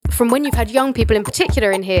from when you've had young people in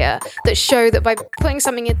particular in here that show that by putting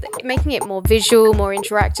something in, making it more visual, more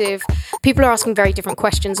interactive, people are asking very different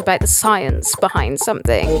questions about the science behind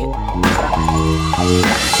something.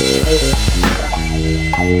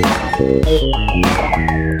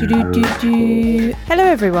 Hello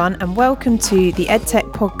everyone and welcome to the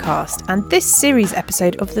EdTech podcast and this series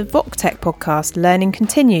episode of the VocTech podcast Learning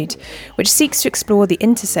Continued, which seeks to explore the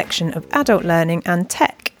intersection of adult learning and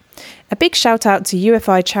tech. A big shout out to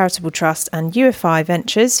UFI Charitable Trust and UFI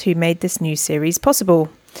Ventures who made this new series possible.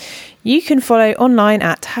 You can follow online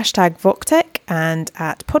at #VocTech and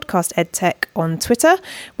at Podcast EdTech on Twitter,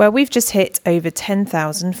 where we've just hit over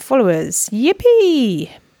 10,000 followers. Yippee!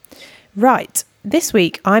 Right, this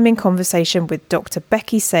week I'm in conversation with Dr.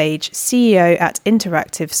 Becky Sage, CEO at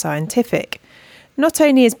Interactive Scientific. Not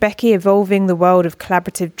only is Becky evolving the world of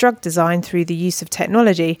collaborative drug design through the use of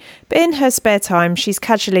technology, but in her spare time she's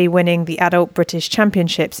casually winning the adult British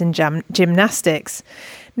Championships in gymnastics.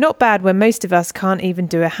 Not bad when most of us can't even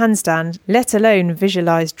do a handstand, let alone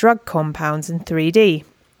visualise drug compounds in 3D.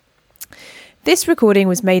 This recording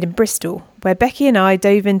was made in Bristol, where Becky and I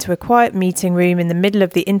dove into a quiet meeting room in the middle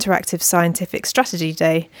of the Interactive Scientific Strategy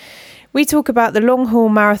Day. We talk about the long-haul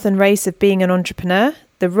marathon race of being an entrepreneur,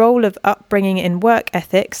 the role of upbringing in work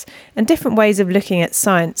ethics, and different ways of looking at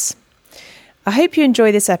science. I hope you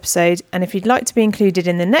enjoy this episode, and if you'd like to be included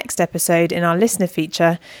in the next episode in our listener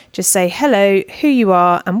feature, just say hello, who you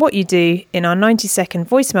are, and what you do in our 90-second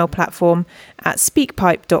voicemail platform at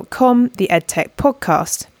speakpipe.com, the EdTech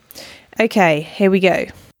podcast. Okay, here we go.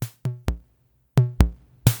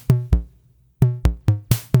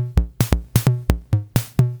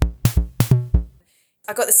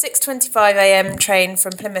 I got the 6:25 a.m. train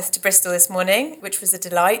from Plymouth to Bristol this morning, which was a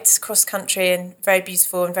delight, cross country and very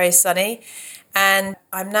beautiful and very sunny. And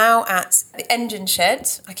I'm now at the engine shed.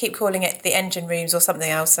 I keep calling it the engine rooms or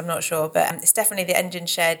something else, I'm not sure, but it's definitely the engine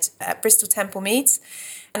shed at Bristol Temple Meads.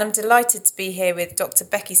 And I'm delighted to be here with Dr.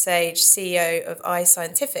 Becky Sage, CEO of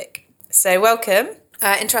iScientific. So welcome,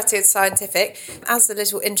 Interactive Scientific. As a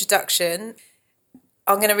little introduction,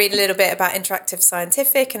 I'm going to read a little bit about Interactive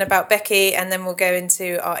Scientific and about Becky, and then we'll go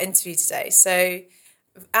into our interview today. So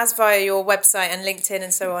as via your website and LinkedIn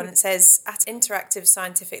and so on, it says, at Interactive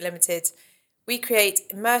Scientific Limited, we create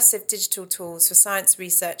immersive digital tools for science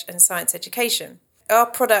research and science education. Our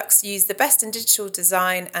products use the best in digital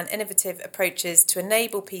design and innovative approaches to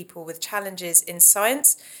enable people with challenges in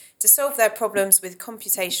science to solve their problems with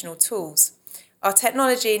computational tools. Our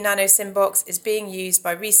technology, NanoSymbox, is being used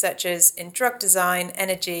by researchers in drug design,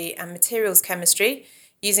 energy and materials chemistry,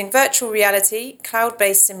 using virtual reality,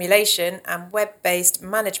 cloud-based simulation and web-based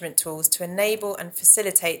management tools to enable and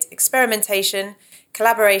facilitate experimentation,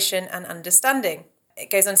 collaboration and understanding. It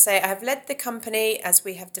goes on to say, I have led the company as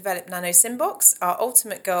we have developed NanoSymbox. Our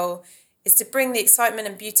ultimate goal is to bring the excitement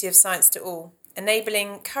and beauty of science to all,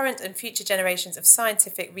 enabling current and future generations of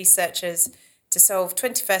scientific researchers to solve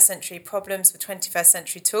 21st century problems with 21st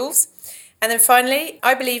century tools. And then finally,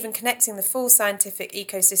 I believe in connecting the full scientific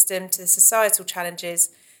ecosystem to the societal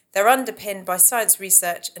challenges that are underpinned by science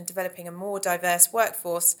research and developing a more diverse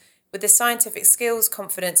workforce with the scientific skills,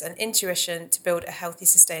 confidence and intuition to build a healthy,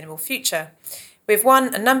 sustainable future. We've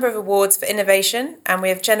won a number of awards for innovation and we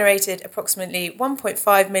have generated approximately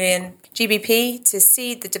 1.5 million GBP to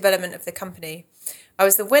seed the development of the company. I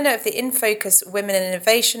was the winner of the InFocus Women in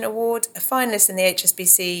Innovation Award, a finalist in the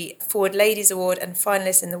HSBC Forward Ladies Award and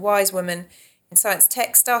finalist in the Wise Women in Science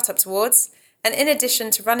Tech Startups Awards. And in addition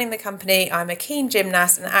to running the company, I'm a keen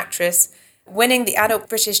gymnast and actress, winning the Adult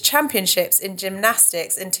British Championships in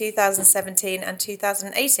gymnastics in 2017 and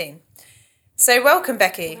 2018. So welcome,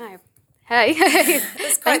 Becky. Hi. Hey.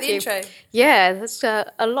 That's quite the intro. Yeah, that's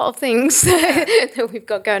a lot of things that we've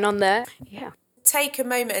got going on there. Yeah. Take a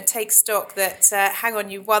moment and take stock that, hang on,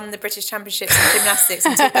 you won the British Championships in gymnastics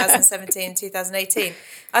in 2017, 2018.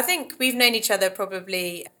 I think we've known each other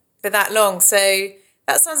probably for that long, so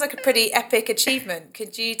that sounds like a pretty epic achievement.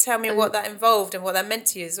 Could you tell me what that involved and what that meant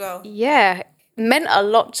to you as well? Yeah, meant a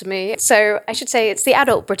lot to me. So I should say it's the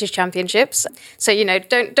Adult British Championships. So,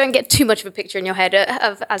 don't get too much of a picture in your head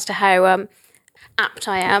as to how apt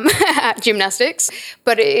I am at gymnastics,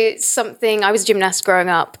 but it's something, I was a gymnast growing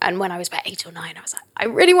up, and when I was about 8 or 9, I was like, I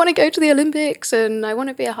really want to go to the Olympics and I want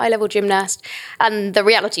to be a high-level gymnast. And the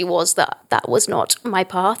reality was that was not my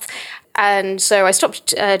path. And so I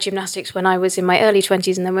stopped gymnastics when I was in my early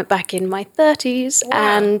 20s and then went back in my 30s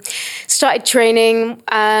and started training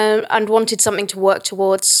and wanted something to work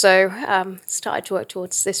towards. So started to work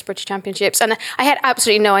towards this British Championships. And I had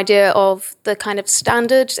absolutely no idea of the kind of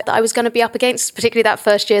standard that I was going to be up against, particularly that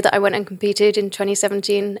first year that I went and competed in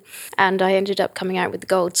 2017. And I ended up coming out with the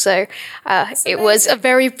gold. So it was a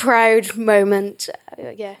very proud moment.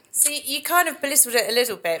 So you kind of belittled it a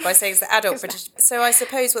little bit by saying it's the adult British. So I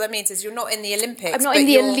suppose what that means is you're not in the Olympics. I'm not in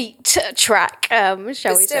the elite track, shall we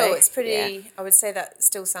say. Still, it's pretty, I would say that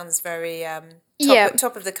still sounds very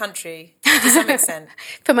top of the country to some extent.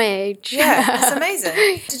 For my age. Yeah, that's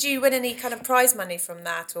amazing. Did you win any kind of prize money from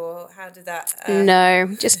that, or how did that...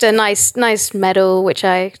 No, just a nice medal, which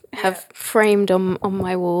I have framed on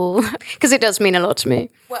my wall, because it does mean a lot to me.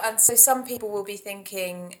 Well, and so some people will be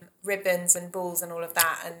thinking ribbons and balls and all of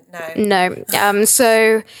that, and no. No.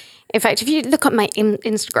 So, in fact, if you look at my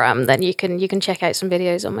Instagram, then you can check out some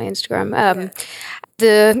videos on my Instagram.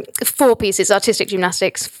 The 4 pieces: artistic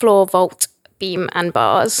gymnastics, floor, vault, beam, and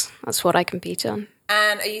bars. That's what I compete on.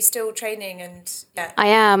 And are you still training? And I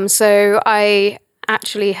am. So I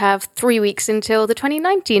actually have 3 weeks until the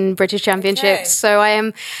 2019 British Championships. Okay. So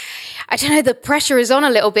I don't know, the pressure is on a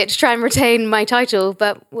little bit to try and retain my title,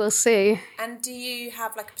 but we'll see. And do you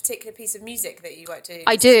have like a particular piece of music that you like to...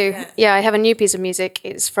 I do. Yeah, I have a new piece of music.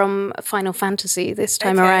 It's from Final Fantasy this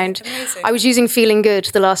time around. Amazing. I was using Feeling Good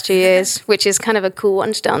the last 2 years, which is kind of a cool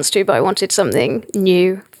one to dance to, but I wanted something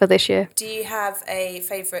new for this year. Do you have a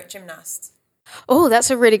favourite gymnast? Oh, that's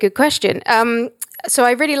a really good question. So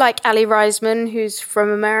I really like Ali Reisman, who's from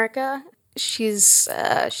America. She's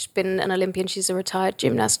been an Olympian. She's a retired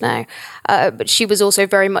gymnast now, but she was also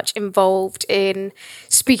very much involved in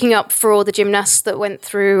speaking up for all the gymnasts that went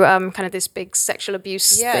through kind of this big sexual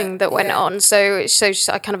abuse thing that went on. So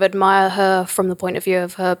I kind of admire her from the point of view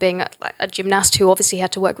of her being a gymnast who obviously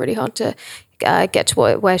had to work really hard to get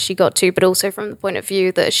to where she got to, but also from the point of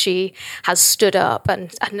view that she has stood up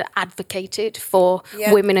and advocated for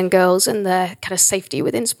women and girls and their kind of safety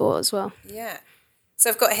within sport as well. Yeah. So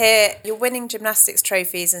I've got here, you're winning gymnastics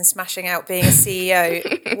trophies and smashing out being a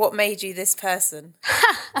CEO. What made you this person?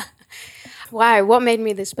 Wow, what made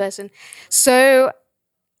me this person? So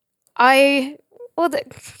to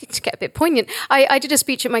get a bit poignant, I did a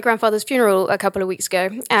speech at my grandfather's funeral a couple of weeks ago,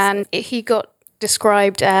 and he got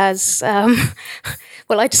described as, I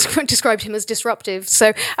described him as disruptive.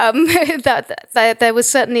 So that there was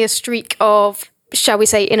certainly a streak of, shall we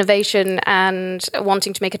say, innovation and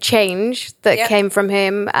wanting to make a change that came from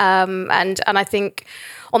him. And I think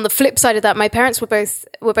on the flip side of that, my parents were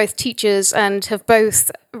both teachers and have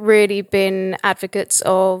both really been advocates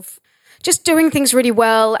of just doing things really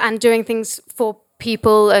well and doing things for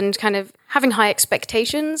people and kind of having high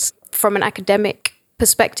expectations from an academic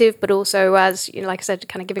perspective, but also as, like I said,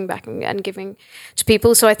 kind of giving back and giving to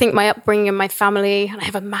people. So I think my upbringing and my family, and I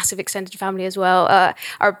have a massive extended family as well, are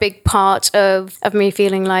a big part of me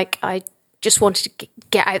feeling like I just wanted to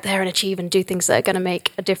get out there and achieve and do things that are going to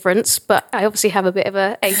make a difference. But I obviously have a bit of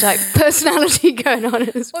a A-type personality going on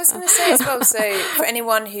as well. I was going to say as well, so for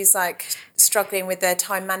anyone who's like struggling with their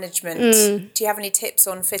time management, do you have any tips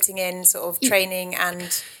on fitting in sort of training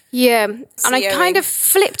and... Yeah, and I kind of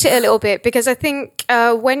flipped it a little bit because I think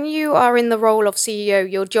when you are in the role of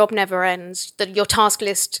CEO, your job never ends. Your task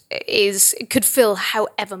list could fill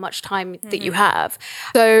however much time that you have.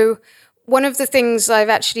 So one of the things I've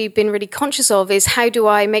actually been really conscious of is how do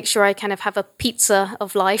I make sure I kind of have a pizza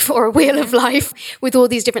of life or a wheel of life with all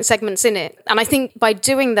these different segments in it. And I think by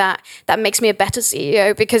doing that, that makes me a better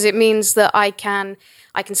CEO because it means that I can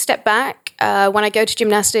step back. When I go to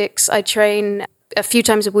gymnastics, I train a few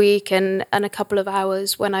times a week and a couple of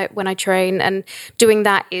hours when I train, and doing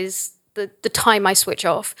that is the time I switch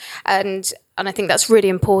off, and I think that's really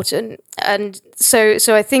important. And so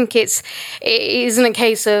I think it isn't a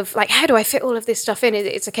case of like, how do I fit all of this stuff in?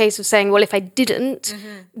 It's a case of saying, well, if I didn't,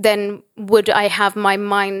 then would I have my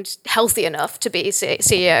mind healthy enough to be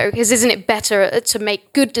CEO? Because isn't it better to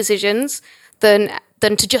make good decisions than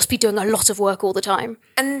to just be doing a lot of work all the time?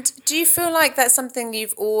 And do you feel like that's something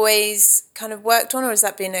you've always kind of worked on, or has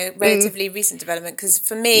that been a relatively recent development? Because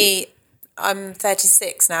for me, I'm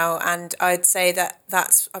 36 now, and I'd say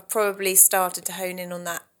I've probably started to hone in on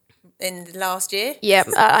that in the last year. Yeah,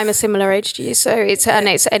 I'm a similar age to you, so it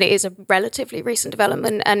is a relatively recent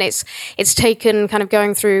development, and it's taken kind of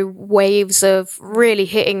going through waves of really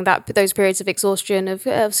hitting those periods of exhaustion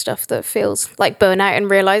of stuff that feels like burnout, and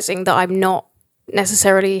realizing that I'm not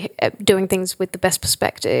necessarily doing things with the best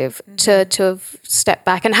perspective, to have stepped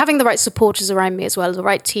back and having the right supporters around me as well, the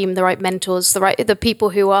right team, the right mentors, the people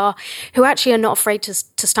who actually are not afraid to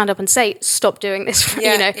stand up and say, stop doing this,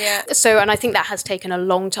 So, and I think that has taken a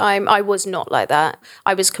long time. I was not like that.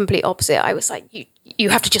 I was complete opposite. I was like, you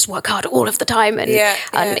have to just work hard all of the time, and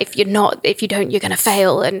if you don't, you're going to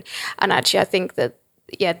fail. And actually, I think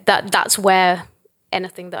that's where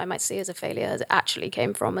anything that I might see as a failure actually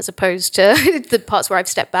came from, as opposed to the parts where I've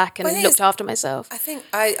stepped back and looked after myself. I think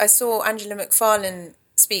I saw Angela McFarlane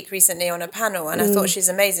speak recently on a panel, and I thought she's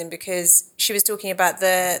amazing because she was talking about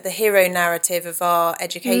the hero narrative of our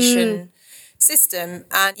education system,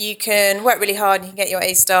 and you can work really hard and you can get your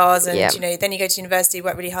A stars, and then you go to university,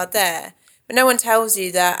 work really hard there. But no one tells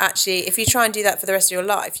you that actually, if you try and do that for the rest of your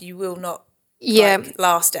life, you will not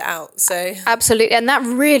last it out. So absolutely, and that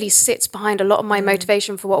really sits behind a lot of my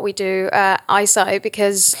motivation for what we do at ISI,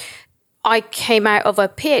 because I came out of a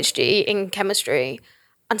PhD in chemistry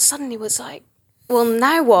and suddenly was like, well,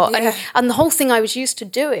 now what? And the whole thing I was used to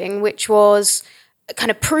doing, which was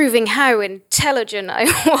kind of proving how intelligent I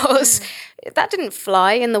was, that didn't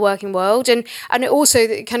fly in the working world. And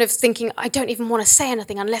also kind of thinking, I don't even want to say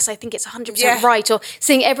anything unless I think it's 100% right, or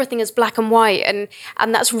seeing everything as black and white. And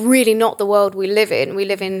that's really not the world we live in. We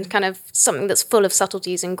live in kind of something that's full of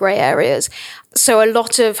subtleties and grey areas. So a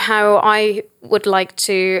lot of how I would like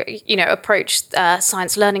to, approach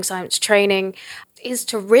science learning, science training, is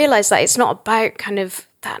to realise that it's not about kind of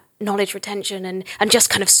that knowledge retention and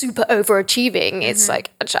just kind of super overachieving. It's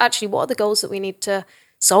like, actually, what are the goals that we need to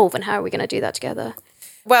solve, and how are we going to do that together?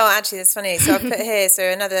 Well, actually, that's funny. So I put here, so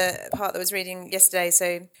another part that I was reading yesterday.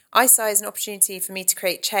 So ISI is an opportunity for me to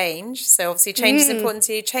create change. So obviously change is important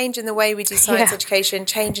to you. Change in the way we do science education,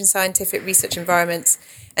 change in scientific research environments,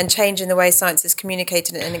 and change in the way science is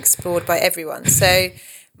communicated and explored by everyone. So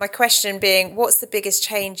my question being, what's the biggest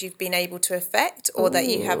change you've been able to affect or that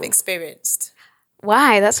you have experienced?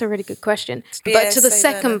 Wow, that's a really good question. But to the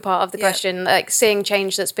second part of the question, like seeing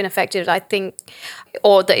change that's been affected, I think,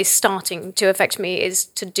 or that is starting to affect me, is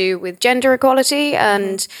to do with gender equality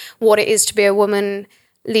and what it is to be a woman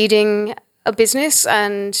leading a business,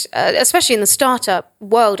 and especially in the startup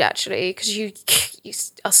world, actually, because you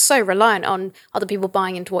are so reliant on other people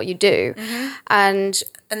buying into what you do. And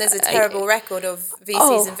there's a terrible record of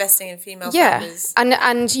VCs investing in female founders.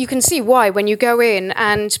 And you can see why when you go in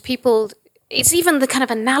and people... It's even the kind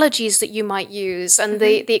of analogies that you might use and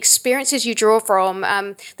the experiences you draw from,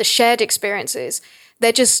 the shared experiences,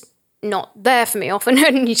 they're just not there for me often.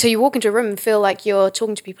 And so you walk into a room and feel like you're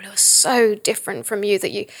talking to people who are so different from you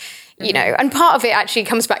that you know, and part of it actually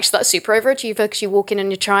comes back to that super overachiever, because you walk in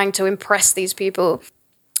and you're trying to impress these people.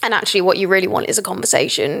 And actually what you really want is a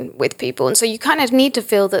conversation with people. And so you kind of need to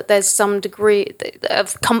feel that there's some degree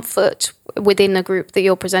of comfort within the group that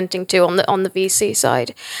you're presenting to on the VC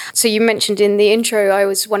side. So you mentioned in the intro, I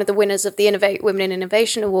was one of the winners of the Innovate Women in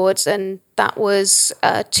Innovation Awards. And that was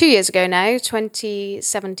 2 years ago now,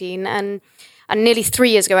 2017. And nearly 3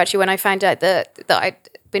 years ago, actually, when I found out that I'd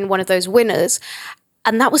been one of those winners.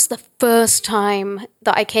 And that was the first time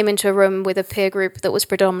that I came into a room with a peer group that was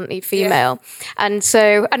predominantly female. And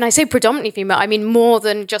I say predominantly female, I mean more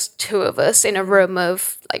than just two of us in a room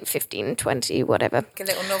of like 15, 20, whatever. Like a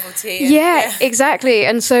little novelty. Yeah, exactly.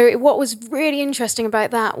 And so what was really interesting about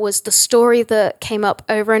that was the story that came up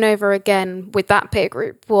over and over again with that peer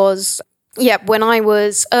group was, when I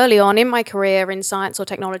was early on in my career in science or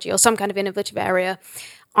technology or some kind of innovative area,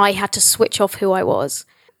 I had to switch off who I was.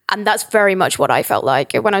 And that's very much what I felt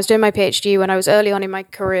like when I was doing my PhD. When I was early on in my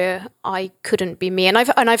career, I couldn't be me. And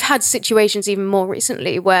I've had situations even more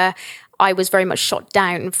recently where I was very much shot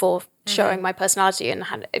down for showing my personality, and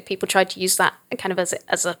people tried to use that kind of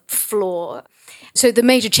as a flaw. So the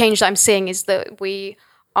major change that I'm seeing is that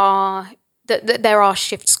that there are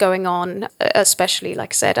shifts going on, especially,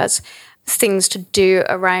 like I said, as things to do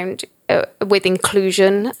around with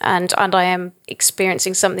inclusion, and I am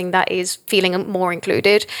experiencing something that is feeling more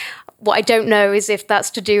included. What I don't know is if that's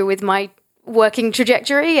to do with my working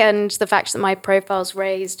trajectory and the fact that my profile's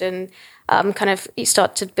raised, and kind of you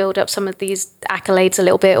start to build up some of these accolades a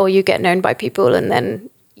little bit, or you get known by people and then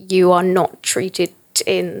you are not treated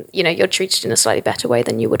you're treated in a slightly better way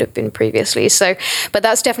than you would have been previously. So, but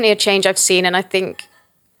that's definitely a change I've seen, and I think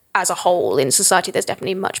as a whole in society, there's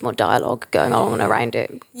definitely much more dialogue going on around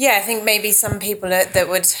it. Yeah, I think maybe some people that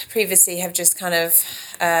would previously have just kind of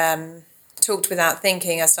talked without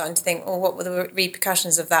thinking are starting to think, what will the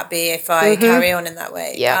repercussions of that be if I carry on in that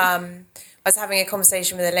way? Yeah. I was having a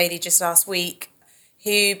conversation with a lady just last week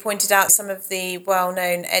who pointed out some of the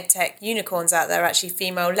well-known edtech unicorns out there are actually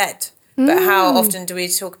female-led. But how often do we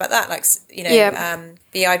talk about that? Like,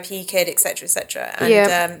 VIP kid, etc., etc.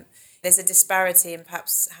 And there's a disparity in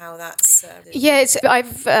perhaps how that's...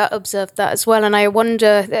 I've observed that as well. And I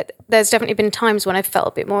wonder that there's definitely been times when I felt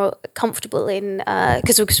a bit more comfortable in...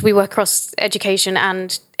 Because we work across education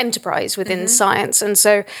and enterprise within science. And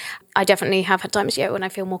so I definitely have had times, when I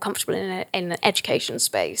feel more comfortable in an education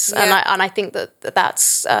space. Yeah. And I think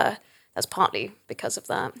that's partly because of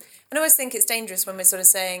that. And I always think it's dangerous when we're sort of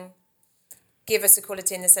saying, give us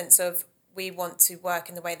equality in the sense of we want to work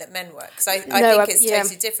in the way that men work. So I think it's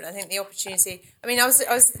totally different. I think the opportunity... I mean, I was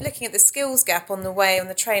looking at the skills gap on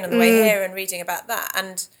the train on the way here and reading about that.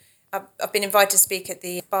 And I've been invited to speak at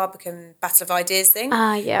the Barbican Battle of Ideas thing. And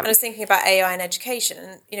I was thinking about AI and education.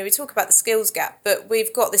 And, we talk about the skills gap, but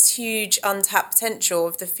we've got this huge untapped potential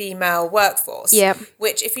of the female workforce,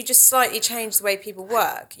 which if you just slightly change the way people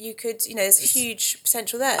work, you could, there's a huge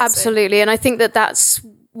potential there. Absolutely. So. And I think that's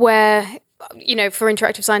where... for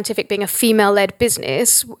Interactive Scientific being a female-led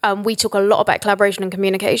business, we talk a lot about collaboration and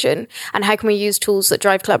communication and how can we use tools that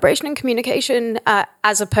drive collaboration and communication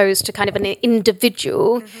as opposed to kind of an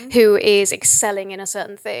individual who is excelling in a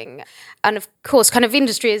certain thing. And of course, kind of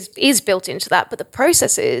industry is built into that, but the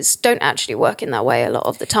processes don't actually work in that way a lot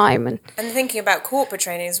of the time. And thinking about corporate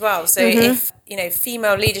training as well. So if,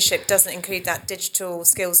 female leadership doesn't include that digital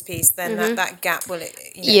skills piece, then that gap will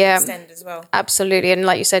extend as well. Absolutely. And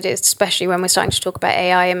like you said, especially when we're starting to talk about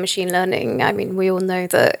AI and machine learning, I mean, we all know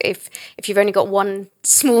that if you've only got one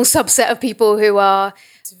small subset of people who are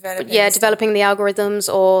developing the algorithms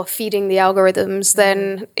or feeding the algorithms,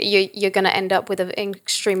 then you're going to end up with an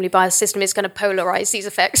extremely biased system. It's going to polarize these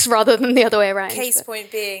effects rather than the other way around. Case point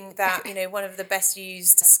being that, one of the best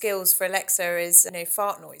used skills for Alexa is,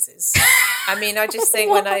 fart noises. I mean, I just think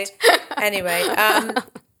anyway,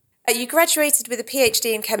 you graduated with a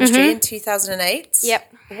PhD in chemistry in 2008.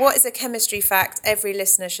 Yep. What is a chemistry fact every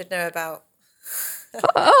listener should know about?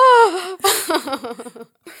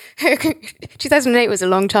 2008 was a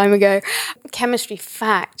long time ago. Chemistry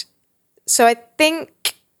fact. So I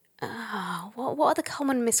think, what are the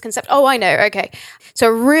common misconceptions? Oh, I know. Okay. So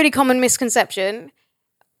a really common misconception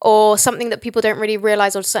or something that people don't really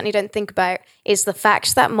realize or certainly don't think about is the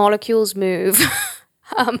fact that molecules move.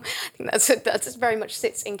 I think that's very much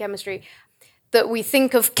sits in chemistry. That we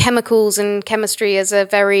think of chemicals and chemistry as a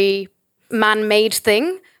very man-made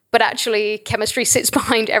thing, but actually chemistry sits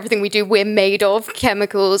behind everything we do. We're made of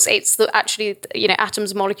chemicals. It's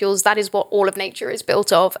atoms, molecules. That is what all of nature is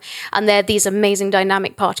built of. And they're these amazing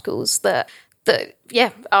dynamic particles that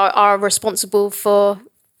are responsible for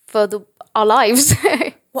our lives.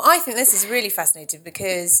 Well, I think this is really fascinating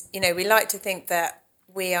because, we like to think that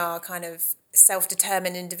we are kind of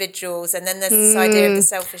self-determined individuals, and then there's this idea of the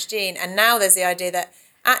selfish gene. And now there's the idea that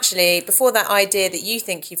actually, before that idea that you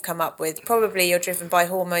think you've come up with, probably you're driven by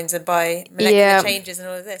hormones and by molecular changes and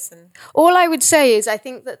all of this. And all I would say is I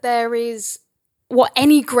think that there is what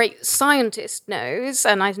any great scientist knows,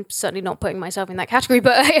 and I'm certainly not putting myself in that category,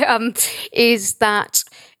 but is that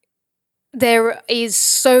there is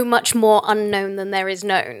so much more unknown than there is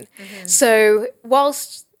known. So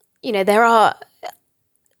whilst, there are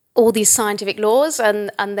all these scientific laws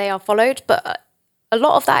and they are followed, but a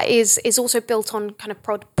lot of that is also built on kind of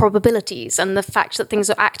probabilities and the fact that things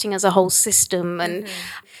are acting as a whole system. And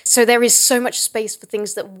so there is so much space for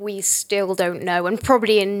things that we still don't know, and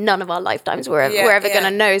probably in none of our lifetimes we're ever going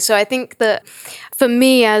to know. So I think that for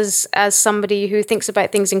me, as somebody who thinks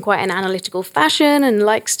about things in quite an analytical fashion and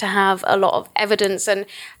likes to have a lot of evidence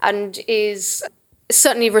and is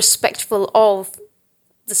certainly respectful of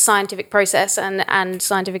the scientific process and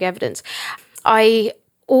scientific evidence, I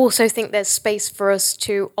also think there's space for us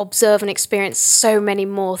to observe and experience so many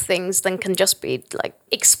more things than can just be like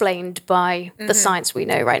explained by the science we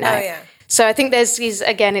know right now. Oh, yeah. So I think there's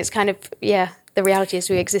again, it's kind of, the reality is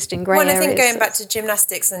we exist in grey areas. Well, I think going back to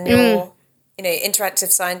gymnastics and your,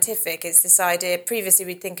 interactive scientific, is this idea, previously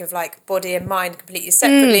we'd think of like body and mind completely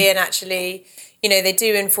separately, and actually, they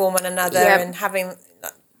do inform one another, and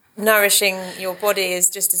nourishing your body is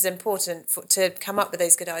just as important to come up with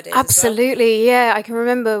those good ideas. Absolutely, yeah. I can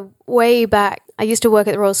remember way back, I used to work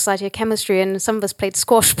at the Royal Society of Chemistry, and some of us played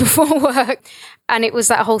squash before work, and it was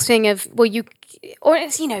that whole thing of,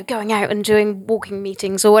 it's, going out and doing walking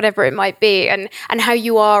meetings or whatever it might be, and how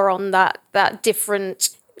you are on that different,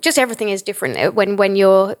 just everything is different when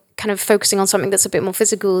you're kind of focusing on something that's a bit more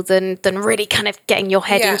physical than really kind of getting your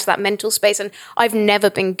head into that mental space. And I've never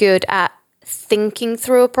been good at thinking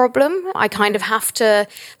through a problem. I kind of have to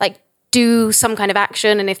do some kind of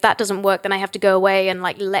action, and if that doesn't work, then I have to go away and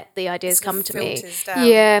let the ideas come to me. Down.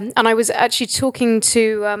 Yeah, and I was actually talking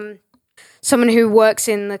to someone who works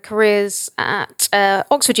in the careers at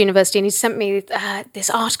Oxford University, and he sent me this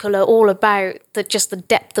article all about just the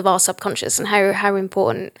depth of our subconscious and how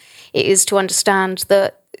important it is to understand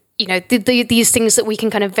that, you know, these things that we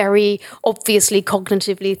can kind of very obviously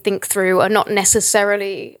cognitively think through are not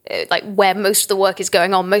necessarily like where most of the work is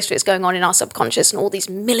going on. Most of it's going on in our subconscious and all these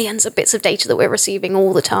millions of bits of data that we're receiving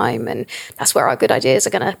all the time. And that's where our good ideas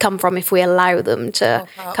are going to come from if we allow them to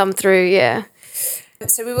come through. Yeah.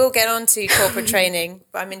 So we will get on to corporate training,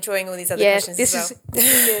 but I'm enjoying all these other questions as well. This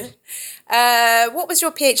is good. What was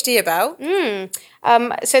your PhD about?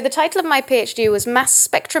 So the title of my PhD was Mass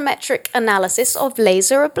Spectrometric Analysis of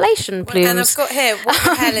Laser Ablation Plumes. And I've got here, what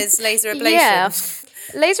the hell is laser ablation? Yeah.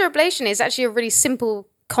 Laser ablation is actually a really simple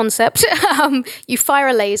concept. You fire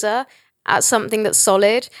a laser at something that's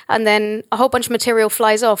solid, and then a whole bunch of material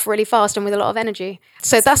flies off really fast and with a lot of energy.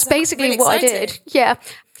 So that's basically really what exciting. I did. Yeah.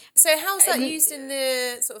 So how's that used in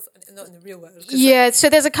the sort of, not in the real world? Yeah, so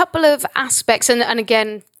there's a couple of aspects, and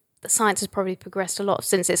again, the science has probably progressed a lot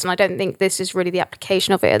since this, and I don't think this is really the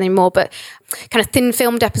application of it anymore, but kind of thin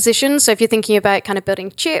film deposition. So if you're thinking about kind of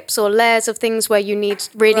building chips or layers of things where you need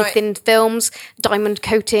really thin films, diamond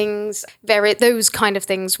coatings, those kind of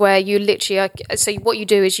things where you literally so what you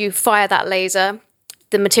do is you fire that laser,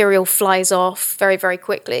 the material flies off very, very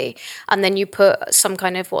quickly, and then you put some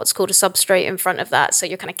kind of what's called a substrate in front of that, so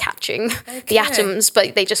you're kind of catching the atoms,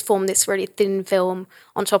 but they just form this really thin film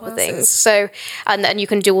on top of things. So, and then you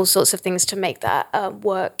can do all sorts of things to make that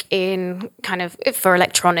work in kind of for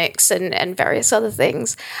electronics and various other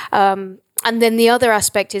things. And then the other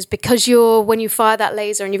aspect is because when you fire that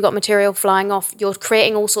laser and you've got material flying off, you're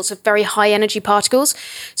creating all sorts of very high energy particles.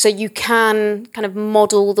 So you can kind of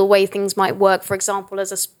model the way things might work, for example,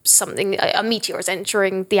 as a meteor is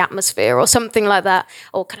entering the atmosphere or something like that,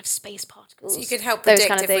 or kind of space particles. So you could help predict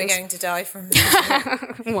kind of if we're going to die from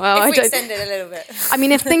well, if we extend it a little bit. I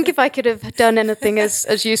mean, if I could have done anything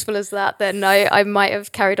as useful as that, then I might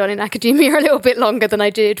have carried on in academia a little bit longer than I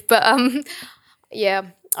did. But yeah.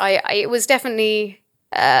 It was definitely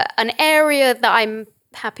an area that I'm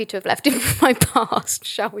happy to have left in my past,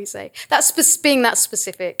 shall we say. Being that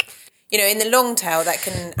specific. You know, in the long tail, that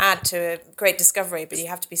can add to a great discovery, but you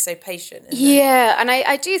have to be so patient. Yeah, and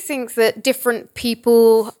I do think that different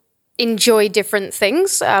people enjoy different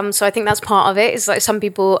things. So I think that's part of it. Is like some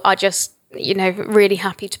people are just, you know, really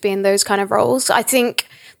happy to be in those kind of roles. I think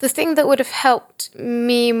the thing that would have helped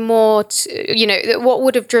me more to, you know, what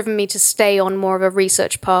would have driven me to stay on more of a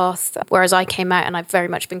research path, whereas I came out and I've very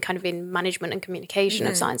much been kind of in management and communication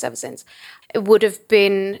of science ever since, it would have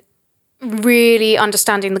been really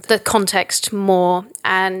understanding the context more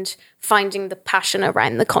and finding the passion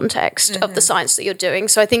around the context of the science that you're doing.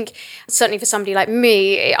 So I think certainly for somebody like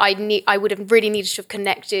me, I would have really needed to have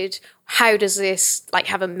connected. How does this like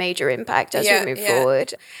have a major impact as we move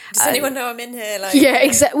forward? Does anyone know I'm in here? Like, yeah,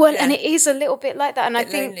 exactly. Well, and it is a little bit like that. And I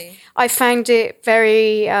think lonely. I found it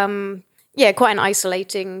very, quite an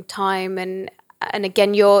isolating time. And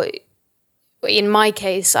again, in my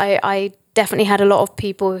case, I definitely had a lot of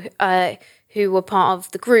people who were part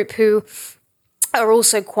of the group who are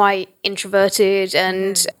also quite introverted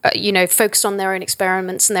and, focused on their own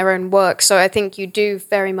experiments and their own work. So I think you do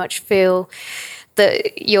very much feel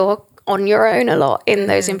that you're on your own a lot in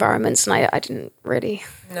those environments. And I didn't really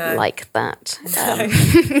like that.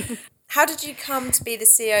 How did you come to be the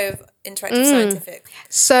CEO of Interactive Scientific?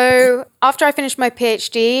 So after I finished my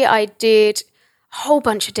PhD, I did a whole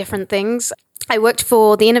bunch of different things. I worked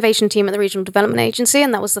for the innovation team at the Regional Development Agency,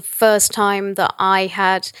 and that was the first time that I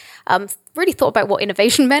had really thought about what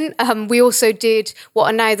innovation meant. We also did what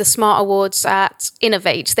are now the Smart Awards at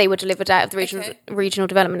Innovate. They were delivered out of the regional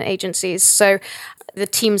development agencies. So the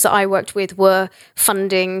teams that I worked with were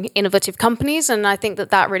funding innovative companies, and I think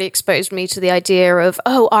that really exposed me to the idea of,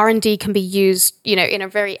 R&D can be used, in a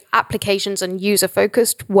very applications and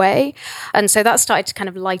user-focused way. And so that started to kind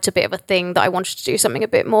of light a bit of a thing that I wanted to do something a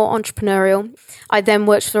bit more entrepreneurial. I then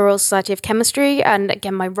worked for the Royal Society of Chemistry, and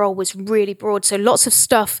again, my role was really broad. So lots of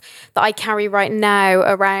stuff that I carry right now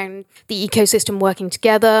around the ecosystem working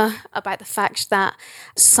together, about the fact that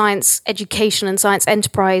science education and science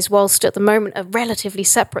enterprise, whilst at the moment are relatively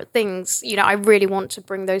separate things, I really want to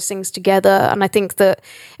bring those things together. And I think that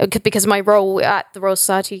because my role at the Royal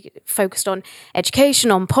Society focused on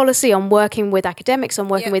education, on policy, on working with academics, on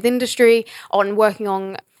working with industry, on working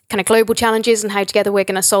on kind of global challenges and how together we're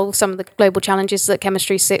going to solve some of the global challenges that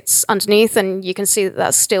chemistry sits underneath. And you can see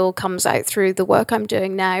that still comes out through the work I'm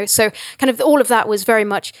doing now. So kind of all of that was very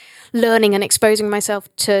much learning and exposing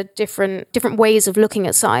myself to different ways of looking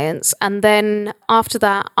at science. And then after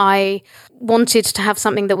that, I wanted to have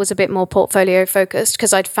something that was a bit more portfolio focused,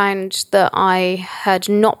 because I'd found that I had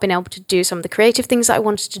not been able to do some of the creative things that I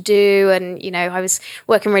wanted to do. And, I was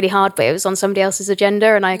working really hard, but it was on somebody else's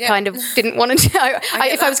agenda, and I kind of didn't want to do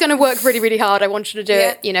if I was going to work really, really hard, I wanted to do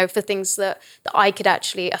it, for things that I could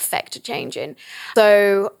actually affect a change in.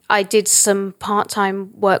 So I did some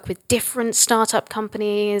part-time work with different startup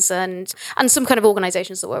companies and some kind of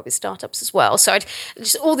organizations that work with startups as well. So I'd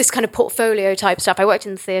just all this kind of portfolio type stuff. I worked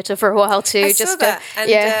in the theatre for a while too, I just saw that.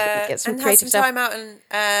 get some and creative had some stuff. time out in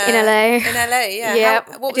LA. In LA, yeah.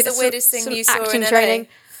 Yeah. What was the weirdest thing you saw acting in LA? training.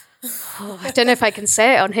 Oh, I don't know if I can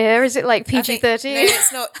say it on here. Is it like PG-13? No,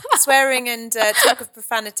 it's not. Swearing and talk of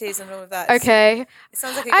profanities and all of that. Okay. It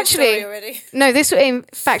sounds like a good story already. No, in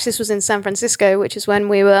fact, this was in San Francisco, which is when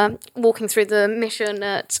we were walking through the mission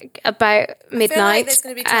at about midnight. I feel like there's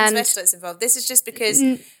going to be transvestites involved. This is just because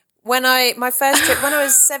my first trip, when I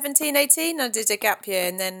was 17, 18, I did a gap year,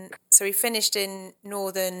 and then so we finished in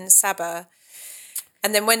northern Sabah.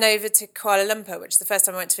 And then went over to Kuala Lumpur, which is the first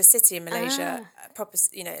time I went to a city in Malaysia, proper,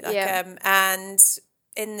 and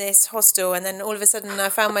in this hostel. And then all of a sudden I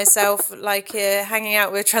found myself hanging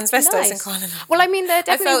out with transvestites in Kuala Lumpur. Well, I mean, there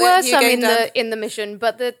definitely were some in the mission,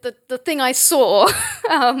 but the thing I saw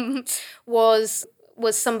was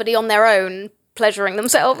somebody on their own pleasuring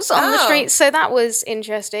themselves on the street. So that was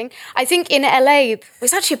interesting. I think in LA, it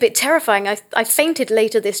was actually a bit terrifying. I fainted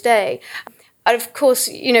later this day. Of course,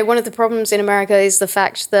 one of the problems in America is the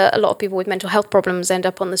fact that a lot of people with mental health problems end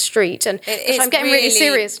up on the street. And I'm getting really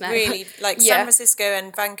serious now. Really, San Francisco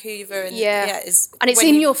and Vancouver. And and it's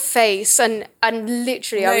in your face and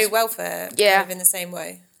literally... No welfare kind of in the same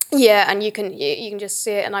way. Yeah, and you can just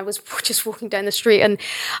see it. And I was just walking down the street, and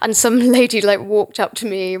some lady walked up to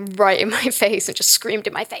me right in my face and just screamed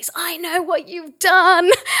in my face, "I know what you've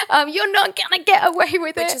done. You're not gonna get away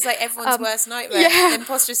with it." Which is everyone's worst nightmare. Yeah.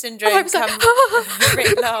 Imposter syndrome comes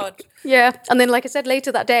really loud. Yeah, and then like I said,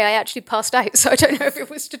 later that day I actually passed out, so I don't know if it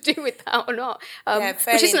was to do with that or not.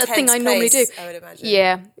 Which isn't a thing I normally do. I would imagine.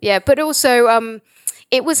 Yeah, but also.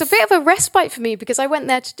 It was a bit of a respite for me because I went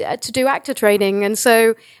there to do actor training, and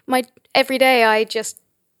so every day I just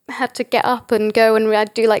had to get up and go, and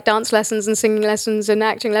I'd do dance lessons and singing lessons and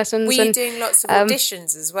acting lessons. Were you doing lots of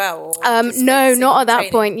auditions as well? No, not at that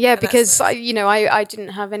training? point. Yeah, because I didn't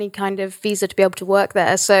have any kind of visa to be able to work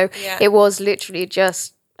there, so it was literally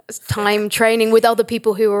just time training with other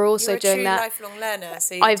people who were also doing that. You're a true lifelong learner.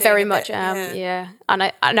 So I very much am, yeah.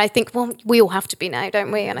 And I think, well, we all have to be now,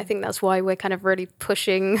 don't we? And I think that's why we're kind of really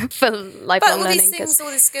pushing for lifelong learning. But all these things,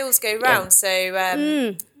 all the skills go round. So,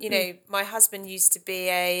 my husband used to be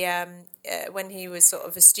when he was sort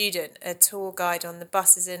of a student, a tour guide on the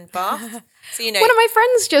buses in Bath. So, one of my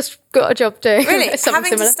friends just got a job doing really something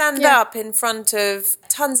having similar. To stand up in front of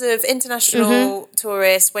tons of international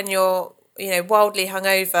tourists when you're wildly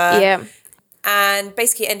hungover, and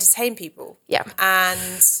basically entertain people,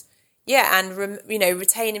 and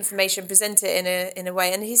retain information, present it in a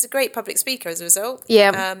way, and he's a great public speaker as a result.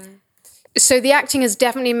 So the acting has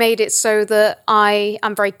definitely made it so that I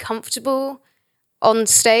am very comfortable on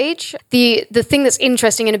stage. The thing that's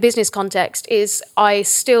interesting in a business context is I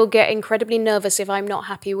still get incredibly nervous if I'm not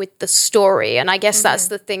happy with the story, and I guess that's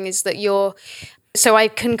the thing, is that so I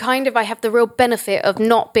can I have the real benefit of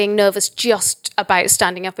not being nervous just about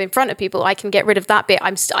standing up in front of people. I can get rid of that bit.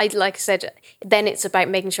 Like I said, then it's about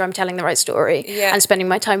making sure I'm telling the right story and spending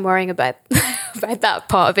my time worrying about that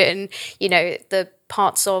part of it. And, the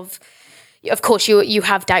parts of course, you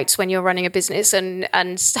have doubts when you're running a business and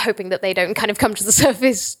hoping that they don't kind of come to the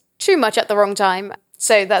surface too much at the wrong time.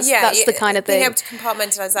 So that's the kind of thing. Being able to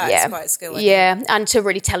compartmentalise that is quite a skill. And to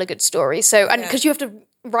really tell a good story. So, and because you have to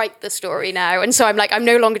write the story now, and so I'm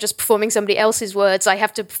no longer just performing somebody else's words. I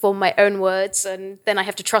have to perform my own words, and then I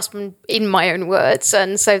have to trust them in my own words,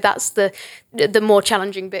 and so that's the more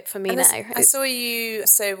challenging bit for me now. I saw you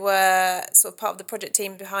were sort of part of the project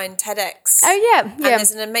team behind TEDx. Oh yeah. And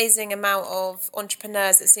there's an amazing amount of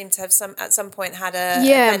entrepreneurs that seem to have at some point had a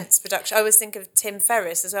events production. I always think of Tim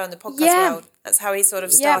Ferriss as well in the podcast world. That's how he sort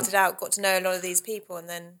of started out, got to know a lot of these people, and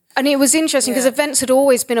then. And it was interesting because events had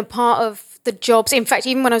always been a part of the jobs. In fact,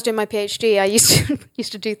 even when I was doing my PhD, I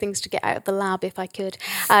used to do things to get out of the lab if I could,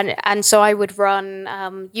 and so I would run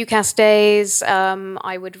UCAS days.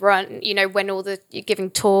 I would run, when all the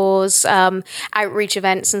giving tours, outreach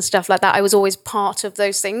events and stuff like that. I was always part of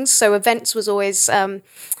those things. So events was always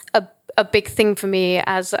a big thing for me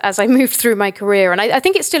as I moved through my career. And I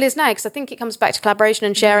think it still is now, because I think it comes back to collaboration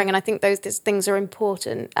and sharing. And I think those things are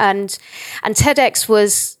important. And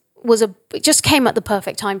TEDx it just came at the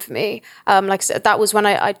perfect time for me. Like I said, that was when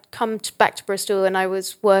I'd come back to Bristol, and I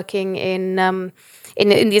was working in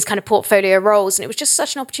these kind of portfolio roles. And it was just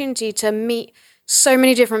such an opportunity to meet so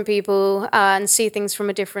many different people and see things from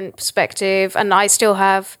a different perspective. And I still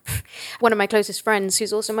have one of my closest friends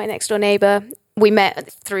who's also my next door neighbour. We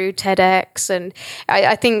met through TEDx, and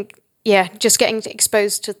I think, just getting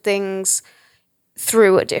exposed to things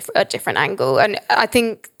through a different angle. And I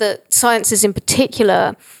think that sciences in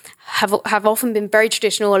particular have often been very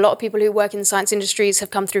traditional. A lot of people who work in the science industries have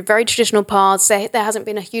come through very traditional paths. There hasn't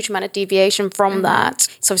been a huge amount of deviation from that.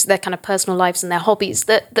 So obviously their kind of personal lives and their hobbies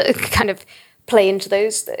that kind of play into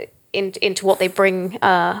those, into what they bring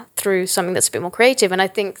through something that's a bit more creative. And I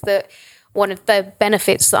think that one of the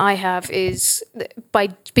benefits that I have is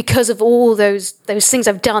because of all those things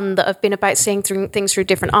I've done that have been about seeing things through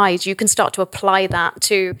different eyes, you can start to apply that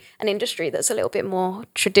to an industry that's a little bit more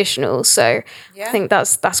traditional. So I think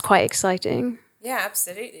that's quite exciting. Yeah,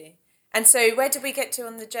 absolutely. And so where did we get to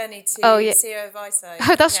on the journey to CEO of Eyesight?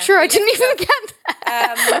 Oh, that's true. I didn't even get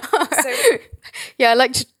that. I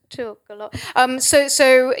like to talk a lot.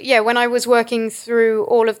 So when I was working through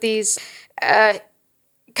all of these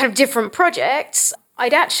kind of different projects,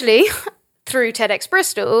 I'd actually, through TEDx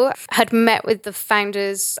Bristol, had met with the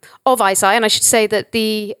founders of Eyesight. And I should say that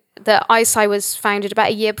the Eyesight was founded about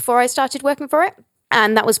a year before I started working for it.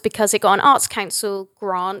 And that was because it got an Arts Council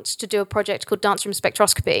grant to do a project called Dance Room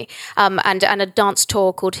Spectroscopy and a dance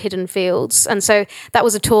tour called Hidden Fields. And so that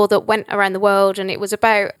was a tour that went around the world, and it was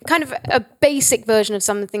about kind of a basic version of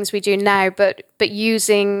some of the things we do now, but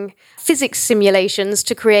using physics simulations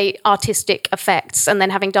to create artistic effects and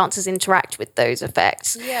then having dancers interact with those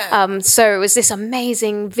effects. Yeah. So it was this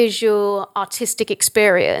amazing visual artistic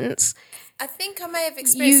experience. I think I may have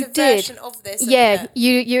experienced a version of this. Yeah,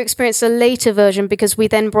 you experienced a later version, because we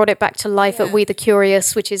then brought it back to life at We the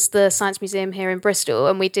Curious, which is the science museum here in Bristol.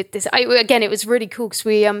 And we did this. Again, it was really cool because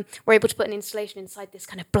we were able to put an installation inside this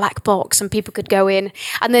kind of black box, and people could go in.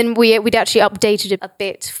 And then we'd actually updated it a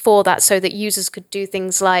bit for that, so that users could do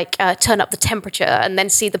things like turn up the temperature and then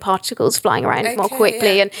see the particles flying around more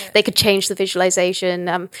quickly. And they could change the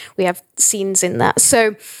visualization. We have scenes in that.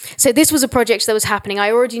 So this was a project that was happening. I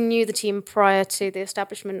already knew the team prior to the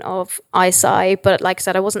establishment of Eyesight, but like I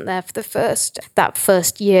said, I wasn't there for that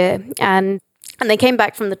first year, and they came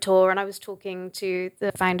back from the tour, and I was talking to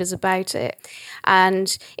the founders about it,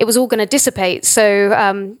 and it was all going to dissipate.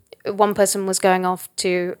 So one person was going off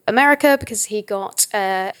to America because he got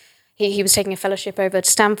he was taking a fellowship over to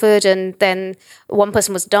Stanford, and then one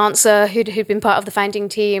person was a dancer who'd been part of the founding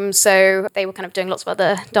team, so they were kind of doing lots of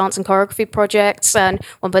other dance and choreography projects, and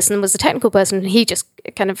one person was a technical person, and he just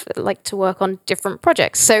kind of liked to work on different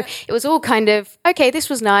projects. So it was all kind of, okay, this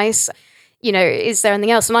was nice, is there anything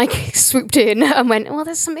else? And I swooped in and went, well,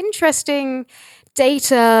 there's some interesting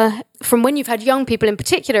data from when you've had young people in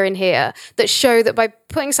particular in here that show that by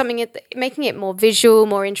putting something in, making it more visual,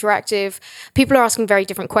 more interactive, people are asking very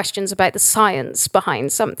different questions about the science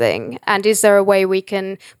behind something. And is there a way we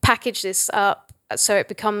can package this up so it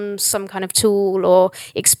becomes some kind of tool or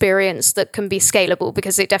experience that can be scalable?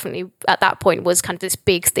 Because it definitely at that point was kind of this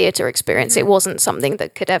big theatre experience. It wasn't something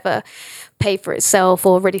that could ever pay for itself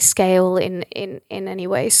or really scale in any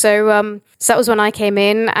way. So that was when I came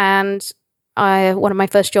in, and one of my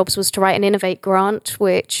first jobs was to write an Innovate grant,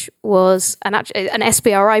 which was an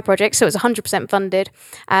SBRI project, so it was 100% funded,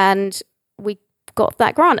 and we got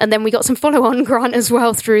that grant, and then we got some follow-on grant as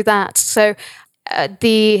well through that. So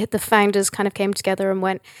the founders kind of came together and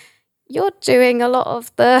went, you're doing a lot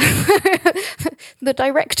of the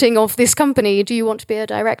directing of this company. Do you want to be a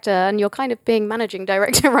director? And you're kind of being managing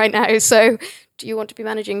director right now. So do you want to be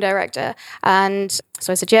managing director? And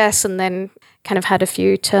so I said yes, and then kind of had a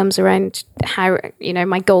few terms around how,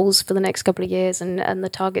 my goals for the next couple of years and the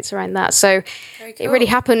targets around that. So it really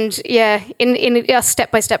happened, in a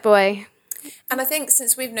step-by-step way. And I think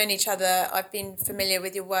since we've known each other, I've been familiar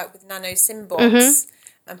with your work with Nano Simbox,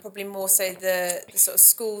 and probably more so the sort of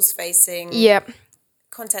schools facing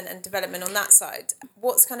content and development on that side.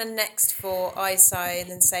 What's kind of next for Eyesight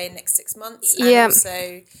in, say, next 6 months? And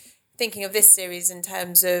also thinking of this series in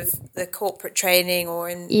terms of the corporate training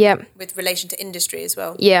or with relation to industry as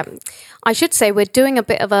well. Yeah, I should say we're doing a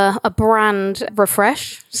bit of a brand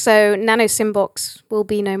refresh. So Nano Simbox will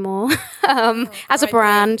be no more as a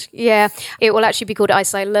brand. Yeah, it will actually be called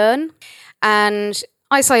Eyesight Learn. And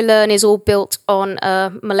iSciLearn is all built on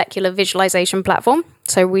a molecular visualization platform.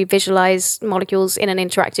 So we visualize molecules in an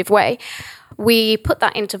interactive way. We put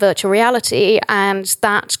that into virtual reality, and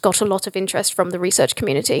that got a lot of interest from the research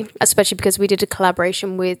community, especially because we did a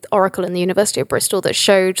collaboration with Oracle and the University of Bristol that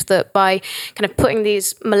showed that by kind of putting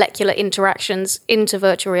these molecular interactions into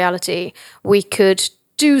virtual reality, we could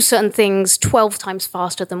do certain things 12 times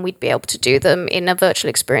faster than we'd be able to do them in a virtual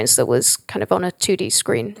experience that was kind of on a 2D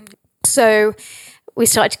screen. So we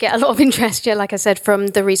started to get a lot of interest, like I said, from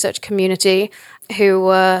the research community who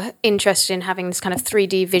were interested in having this kind of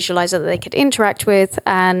 3D visualizer that they could interact with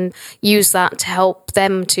and use that to help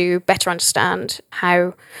them to better understand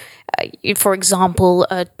how, for example,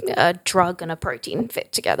 a drug and a protein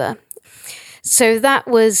fit together. So that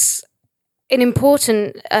was an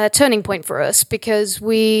important turning point for us because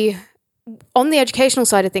we, on the educational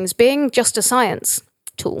side of things, being just a science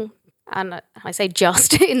tool, and I say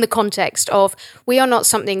just in the context of we are not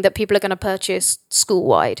something that people are going to purchase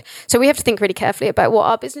school-wide. So we have to think really carefully about what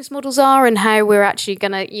our business models are and how we're actually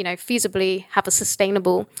going to, feasibly have a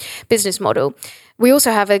sustainable business model. We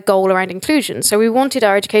also have a goal around inclusion. So we wanted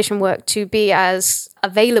our education work to be as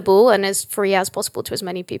available and as free as possible to as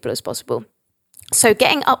many people as possible. So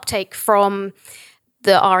getting uptake from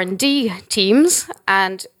the R&D teams,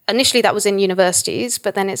 and initially that was in universities,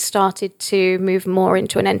 but then it started to move more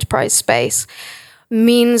into an enterprise space,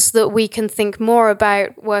 means that we can think more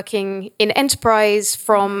about working in enterprise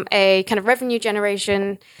from a kind of revenue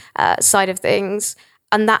generation side of things.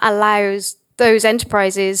 And that allows those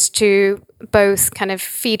enterprises to both kind of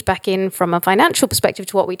feed back in from a financial perspective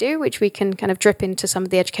to what we do, which we can kind of drip into some of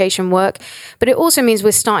the education work. But it also means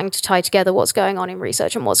we're starting to tie together what's going on in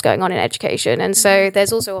research and what's going on in education. And so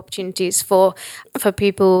there's also opportunities for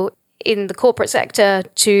people in the corporate sector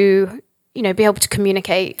to be able to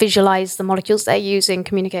communicate, visualize the molecules they're using,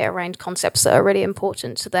 communicate around concepts that are really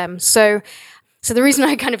important to them. So the reason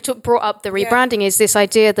I kind of brought up the rebranding is this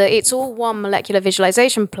idea that it's all one molecular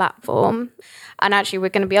visualization platform. And actually, we're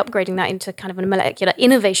going to be upgrading that into kind of a molecular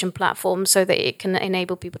innovation platform so that it can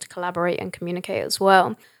enable people to collaborate and communicate as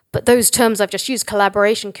well. But those terms I've just used,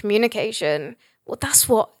 collaboration, communication, well, that's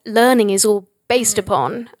what learning is all based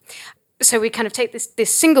upon. So we kind of take this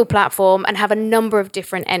single platform and have a number of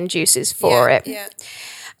different end uses for it. Yeah.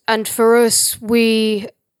 And for us, we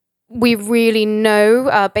really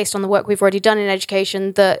know, based on the work we've already done in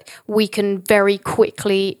education, that we can very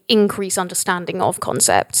quickly increase understanding of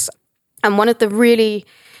concepts. And one of the really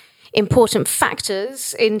important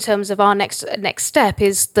factors in terms of our next step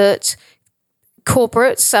is that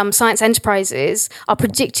corporates, science enterprises, are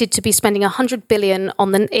predicted to be spending 100 billion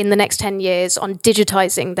in the next 10 years on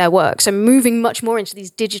digitizing their work, so moving much more into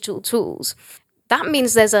these digital tools. That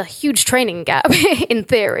means there's a huge training gap in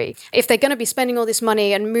theory. If they're going to be spending all this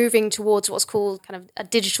money and moving towards what's called kind of a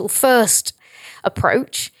digital first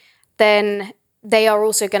approach, then they are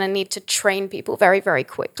also going to need to train people very, very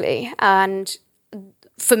quickly. And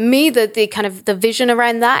for me, the kind of the vision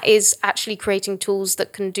around that is actually creating tools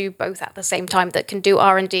that can do both at the same time, that can do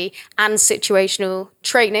R&D and situational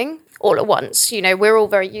training all at once. We're all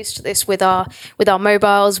very used to this with our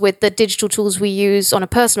mobiles, with the digital tools we use on a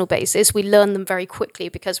personal basis. We learn them very quickly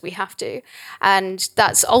because we have to. And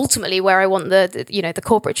that's ultimately where I want the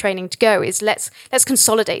corporate training to go, is let's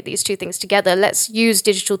consolidate these two things together. Let's use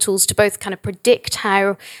digital tools to both kind of predict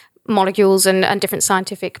how molecules and different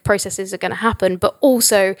scientific processes are going to happen, but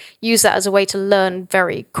also use that as a way to learn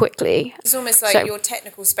very quickly. It's almost like your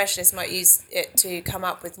technical specialist might use it to come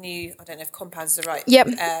up with new, I don't know if compounds is the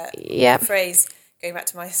right phrase, going back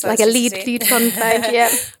to my science. Like a lead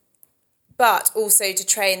compound, But also to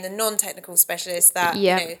train the non-technical specialists that,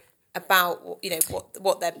 about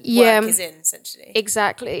what their work is in, essentially.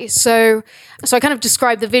 Exactly. So I kind of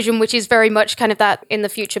described the vision, which is very much kind of that in the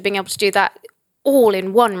future, being able to do that all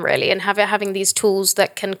in one, really, and having these tools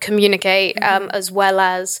that can communicate as well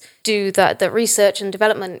as do the research and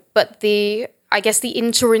development. But I guess the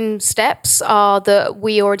interim steps are that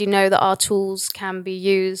we already know that our tools can be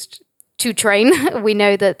used to train. We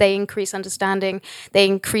know that they increase understanding, they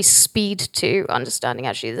increase speed to understanding.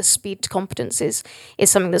 Actually, the speed to competence is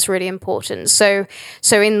something that's really important. So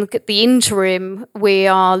in the interim, we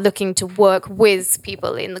are looking to work with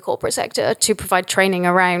people in the corporate sector to provide training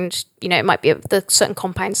around, it might be the certain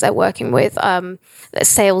compounds they're working with.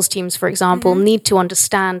 Sales teams, for example, need to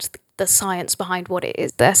understand the science behind what it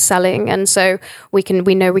is they're selling, and so we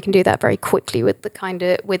know we can do that very quickly with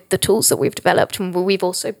the tools that we've developed, and we've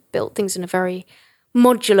also built things in a very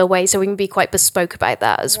modular way, so we can be quite bespoke about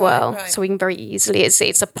that as well. Right. So we can very easily,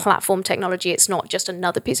 it's a platform technology. It's not just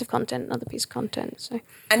another piece of content. So.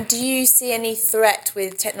 And do you see any threat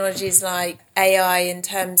with technologies like AI in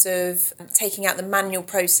terms of taking out the manual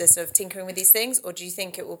process of tinkering with these things, or do you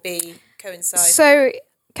think it will coincide? So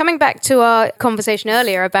coming back to our conversation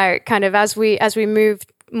earlier about kind of as we move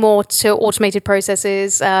more to automated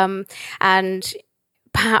processes, and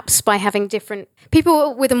perhaps by having different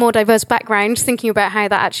people with a more diverse background thinking about how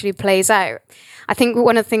that actually plays out. I think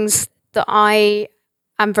one of the things that I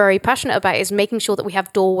am very passionate about is making sure that we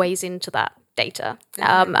have doorways into that data,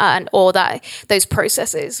 or those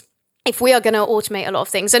processes. If we are going to automate a lot of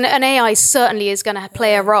things, and AI certainly is going to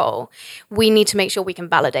play a role, we need to make sure we can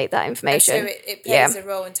validate that information. And so it plays a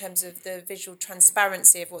role in terms of the visual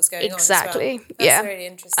transparency of what's going on. Exactly. That's really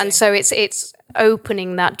interesting. And so it's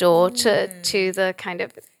opening that door to the kind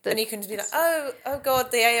of. And you can be like, oh God,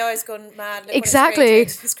 the AI's gone mad. Look exactly.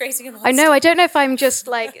 It's creating a monster. I know. I don't know if I'm just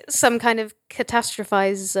like some kind of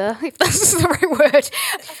catastrophizer, if that's the right word.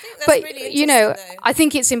 I think that's really interesting, though. I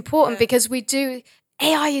think it's important because we do.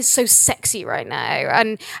 AI is so sexy right now,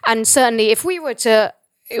 and certainly if we were to,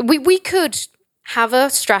 we could have a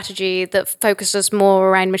strategy that focuses more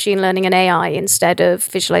around machine learning and AI instead of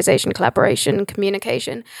visualization, collaboration,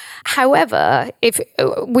 communication. However, if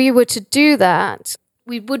we were to do that,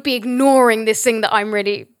 we would be ignoring this thing that I'm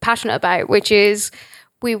really passionate about, which is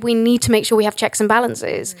we need to make sure we have checks and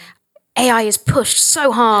balances. AI is pushed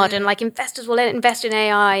so hard, and like investors will invest in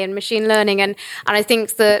AI and machine learning, and I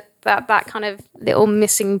think that kind of little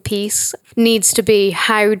missing piece needs to be,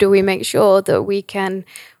 how do we make sure that we can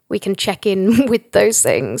check in with those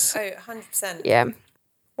things? Oh, 100%. Yeah.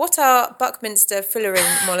 What are Buckminster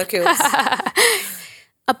fullerene molecules?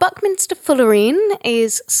 A Buckminster fullerene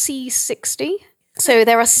is C60. So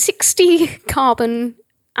there are 60 carbon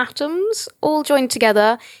atoms all joined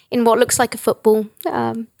together in what looks like a football.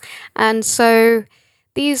 And so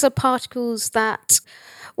these are particles that,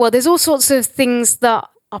 well, there's all sorts of things that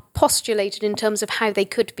are postulated in terms of how they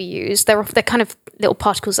could be used. They're kind of little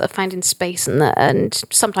particles that are found in space and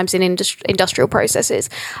sometimes in industrial processes,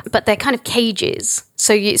 but they're kind of cages.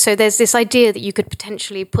 So there's this idea that you could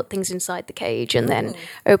potentially put things inside the cage and then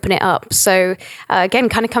open it up. So again,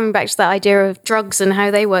 kind of coming back to that idea of drugs and how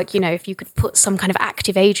they work, if you could put some kind of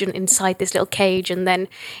active agent inside this little cage and then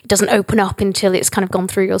it doesn't open up until it's kind of gone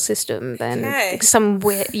through your system, then some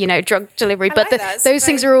weird, drug delivery. But those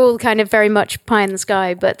things are all kind of very much pie in the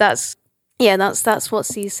sky. But that's what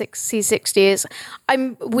C60 is.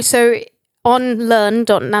 So on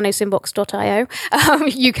learn.nanosynbox.io,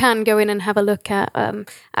 you can go in and have a look at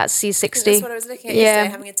C60. That's what I was looking at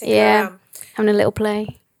yesterday, having a tinker around. Having a little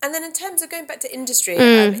play. And then in terms of going back to industry,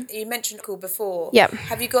 you mentioned Cool before. Yep.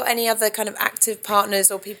 Have you got any other kind of active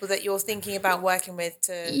partners or people that you're thinking about working with?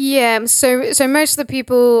 Yeah, so most of the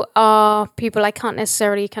people are people I can't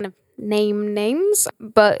necessarily kind of name names,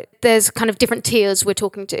 but there's kind of different tiers we're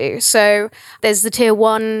talking to. So there's the tier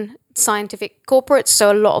 1 scientific corporates,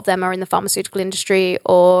 so a lot of them are in the pharmaceutical industry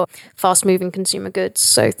or fast-moving consumer goods,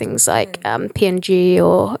 so things like P&G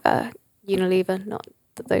or Unilever, not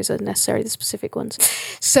that those are necessarily the specific ones.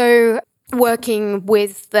 So working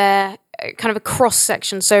with their kind of a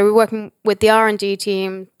cross-section, so we're working with the R&D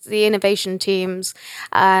team, the innovation teams,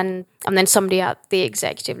 and then somebody at the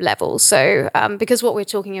executive level. So because what we're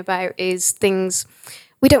talking about is things,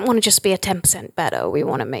 we don't want to just be a 10% better. We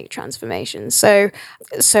want to make transformations. So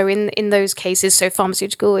in those cases, so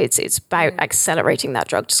pharmaceutical, it's about accelerating that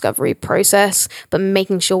drug discovery process, but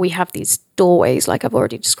making sure we have these doorways, like I've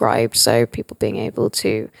already described, so people being able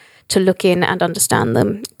to look in and understand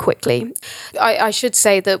them quickly. I should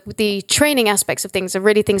say that the training aspects of things are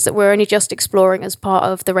really things that we're only just exploring as part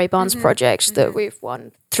of the Ray Barnes project that we've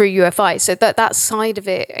won through UFI. So that side of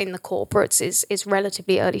it in the corporates is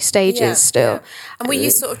relatively early stages still. Yeah. And will you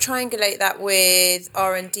sort of triangulate that with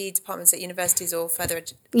R&D departments at universities or further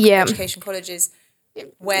education colleges,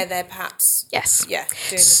 where they're perhaps doing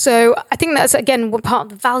so I think that's again one part of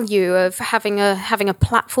the value of having a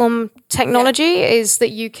platform technology is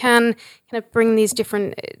that you can kind of bring these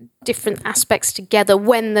different aspects together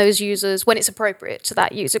when it's appropriate to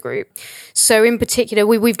that user group. So in particular,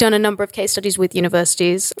 we've done a number of case studies with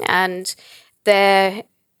universities, and they're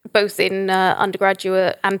both in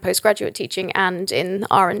undergraduate and postgraduate teaching and in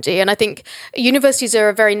R&D. And I think universities are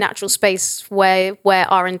a very natural space where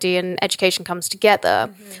R&D and education comes together,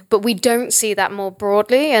 but we don't see that more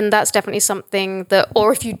broadly. And that's definitely something that,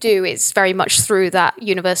 or if you do, it's very much through that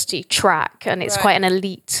university track, and it's quite an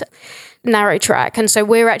elite, narrow track. And so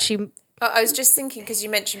we're actually I was just thinking, because you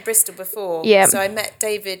mentioned Bristol before. Yeah. So I met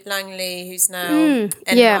David Langley, who's now yeah.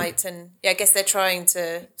 Enlight, and I guess they're trying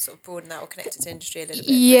to sort of broaden that or connect it to industry a little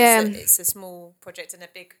bit. Yeah. It's a small project and a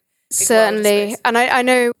big Certainly. world, and I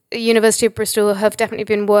know the University of Bristol have definitely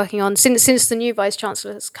been working on, since the new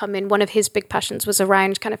Vice-Chancellor has come in, one of his big passions was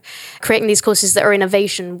around kind of creating these courses that are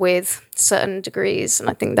innovation with certain degrees. And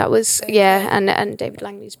I think that was, and David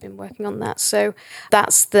Langley's been working on that. So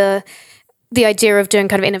that's the idea of doing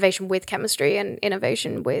kind of innovation with chemistry and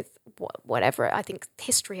innovation with whatever. I think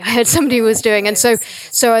history I heard somebody was doing. And so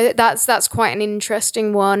that's quite an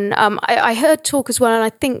interesting one. I heard talk as well, and I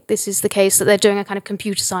think this is the case, that they're doing a kind of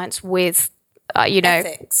computer science with,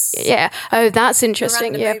 ethics. Yeah. Oh, that's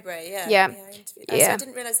interesting. Yeah. Yeah. So I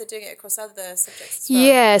didn't realise they're doing it across other subjects as well.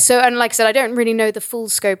 Yeah. So, and like I said, I don't really know the full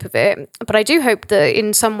scope of it, but I do hope that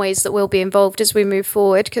in some ways that we'll be involved as we move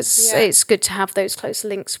forward, because it's good to have those close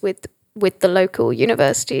links with the local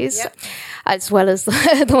universities, as well as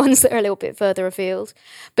the ones that are a little bit further afield.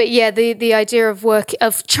 But yeah, the idea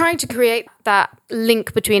of trying to create that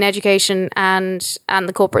link between education and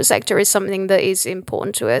the corporate sector is something that is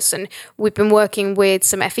important to us. And we've been working with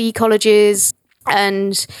some FE colleges,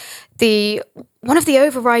 and one of the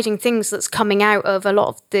overriding things that's coming out of a lot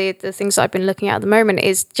of the things that I've been looking at the moment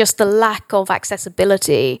is just the lack of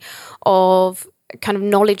accessibility of kind of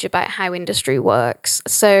knowledge about how industry works.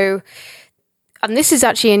 So, and this is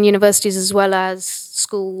actually in universities as well as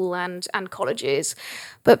school and colleges,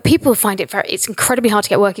 but people find it's incredibly hard to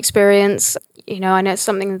get work experience. I know it's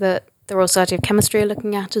something that the Royal Society of Chemistry are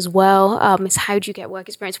looking at as well, is how do you get work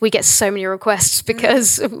experience? We get so many requests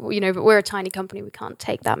because, but we're a tiny company, we can't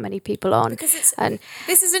take that many people on. Because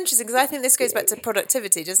this is interesting, because I think this goes back to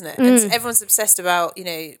productivity, doesn't it? And everyone's obsessed about,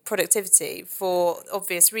 productivity for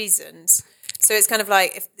obvious reasons. So it's kind of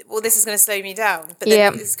like, this is going to slow me down, but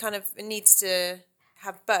then it's kind of, it needs to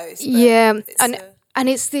have both. And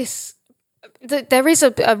it's this, there is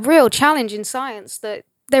a real challenge in science that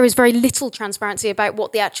there is very little transparency about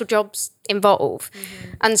what the actual jobs involve.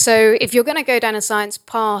 And so if you're going to go down a science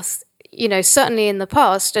path, certainly in the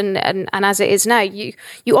past and as it is now, you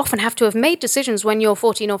often have to have made decisions when you're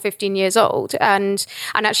 14 or 15 years old. And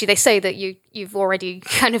actually they say that you've already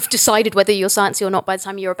kind of decided whether you're sciencey or not by the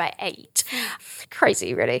time you're about 8.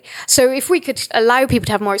 Crazy, really. So if we could allow people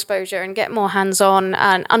to have more exposure and get more hands-on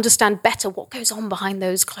and understand better what goes on behind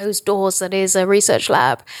those closed doors that is a research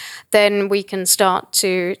lab, then we can start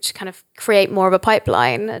to kind of create more of a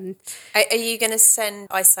pipeline. And are you going to send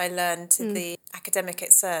ISI Learn to the academic at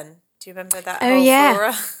CERN? Do you remember that? Oh, yeah.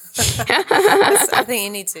 Flora? I think you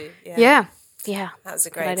need to. Yeah. That was a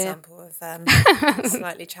great example of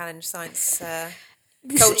slightly challenged science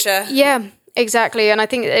culture. Yeah, exactly. And I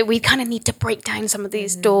think we kind of need to break down some of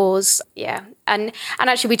these doors. Yeah. And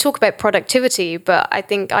actually we talk about productivity, but I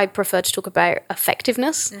think I prefer to talk about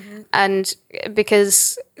effectiveness. And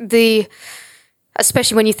because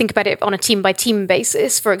especially when you think about it on a team-by-team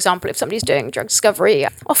basis, for example, if somebody's doing drug discovery,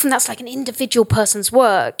 often that's like an individual person's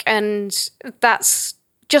work, and that's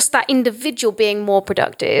just that individual being more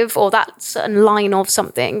productive, or that certain line of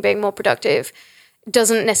something being more productive,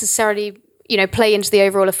 doesn't necessarily, play into the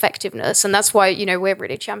overall effectiveness. And that's why, we're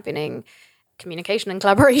really championing communication and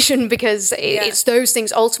collaboration, because it's those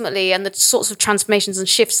things ultimately, and the sorts of transformations and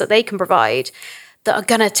shifts that they can provide, that are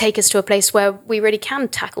going to take us to a place where we really can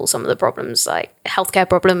tackle some of the problems, like healthcare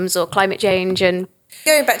problems or climate change. And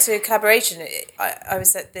going back to collaboration, I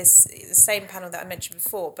was at the same panel that I mentioned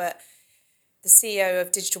before, but the CEO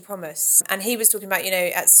of Digital Promise, and he was talking about,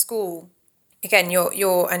 at school, again,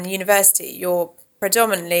 you're and university, you're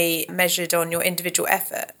predominantly measured on your individual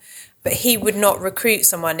effort, but he would not recruit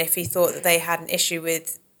someone if he thought that they had an issue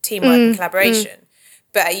with teamwork and collaboration.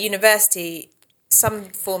 But at university, some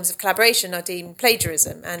forms of collaboration are deemed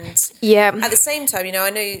plagiarism. And at the same time, I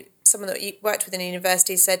know someone that worked within a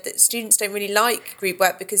university said that students don't really like group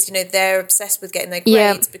work because, they're obsessed with getting their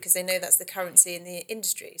grades because they know that's the currency in the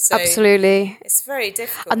industry. So absolutely. It's very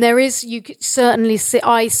difficult. And you could certainly see,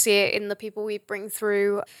 I see it in the people we bring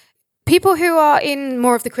through. People who are in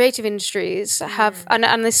more of the creative industries have,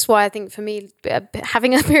 and this is why I think for me,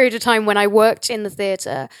 having a period of time when I worked in the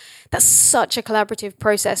theatre, that's such a collaborative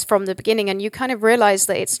process from the beginning, and you kind of realise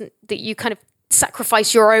that you kind of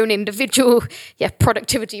sacrifice your own individual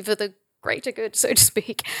productivity for the greater good, so to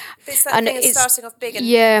speak. It's that thing of starting off big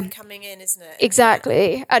and coming in, isn't it?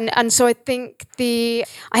 Exactly. And so I think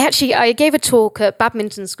I gave a talk at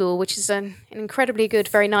Badminton School, which is an incredibly good,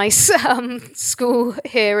 very nice school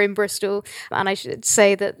here in Bristol. And I should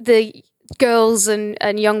say that the girls and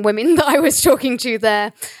young women that I was talking to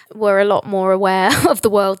there were a lot more aware of the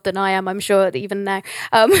world than I am, I'm sure, even now.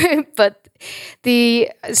 But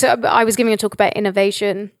so I was giving a talk about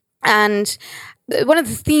innovation, and one of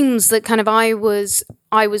the themes that kind of I was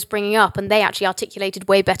bringing up, and they actually articulated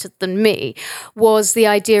way better than me, was the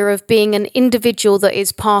idea of being an individual that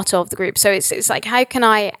is part of the group. So it's like, how can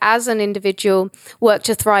I, as an individual, work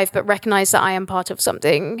to thrive, but recognize that I am part of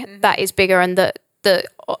something that is bigger, and that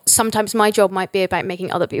sometimes my job might be about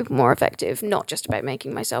making other people more effective, not just about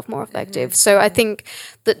making myself more effective. So I think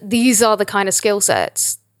that these are the kind of skill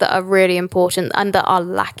sets that are really important and that are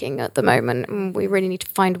lacking at the moment. And we really need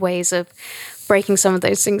to find ways of breaking some of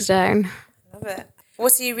those things down. Love it.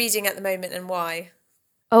 What are you reading at the moment and why?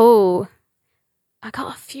 Oh, I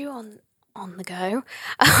got a few on the go.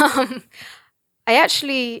 I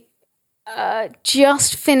actually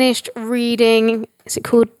just finished reading, is it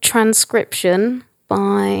called Transcription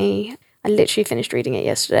I literally finished reading it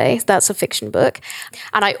yesterday. That's a fiction book.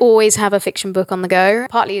 And I always have a fiction book on the go,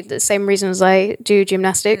 partly the same reason as I do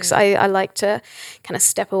gymnastics. I like to kind of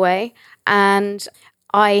step away. And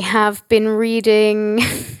I have been reading...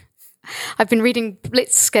 I've been reading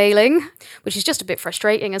Blitz Scaling, which is just a bit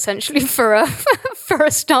frustrating, essentially, for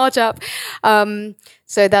a startup.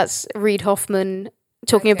 So that's Reid Hoffman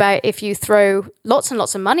talking about if you throw lots and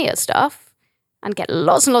lots of money at stuff and get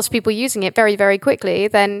lots and lots of people using it very, very quickly,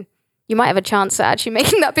 then you might have a chance at actually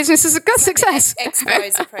making that business a success.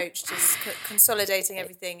 XPRO's approach to consolidating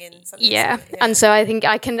everything in something. Yeah, and so I think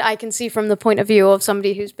I can see from the point of view of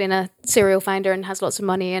somebody who's been a serial founder and has lots of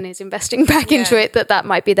money and is investing back into it, that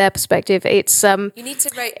might be their perspective. It's you need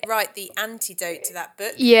to write the antidote to that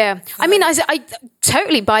book. Yeah, I mean, I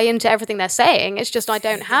totally buy into everything they're saying. It's just I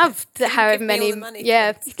don't have however many.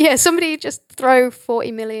 Yeah, somebody just throw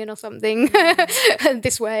 40 million or something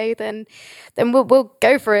this way, then we'll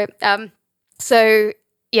go for it. So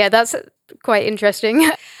yeah, that's quite interesting.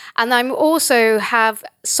 And I'm also have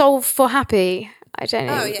Solve for Happy. I don't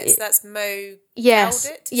know. Oh yes, that's Mo. Yes,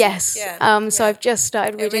 Galdit, yes. Yeah. So I've just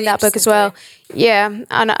started reading really that book as interesting well. book. Yeah,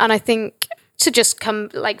 and I think to just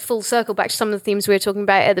come like full circle back to some of the themes we were talking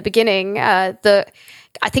about at the beginning, that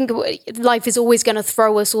I think life is always going to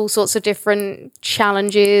throw us all sorts of different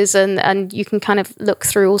challenges, and you can kind of look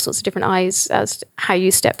through all sorts of different eyes as to how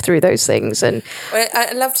you step through those things. And well,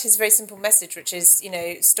 I loved his very simple message, which is,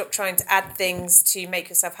 stop trying to add things to make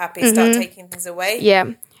yourself happy, start taking things away.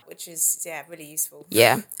 Yeah. Which is, really useful.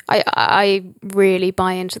 Yeah, I really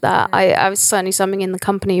buy into that. I was certainly something in the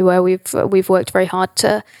company where we've worked very hard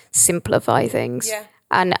to simplify things. Yeah.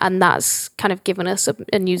 And that's kind of given us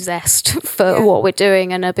a new zest for what we're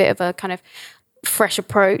doing, and a bit of a kind of fresh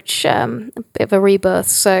approach, a bit of a rebirth.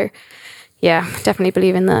 So, yeah, definitely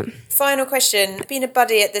believe in that. Final question. Been a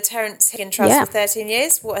buddy at the Terence Higgins Trust for 13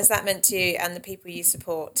 years. What has that meant to you and the people you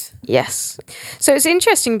support? Yes. So it's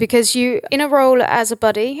interesting because you, in a role as a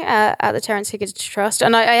buddy at the Terence Higgins Trust,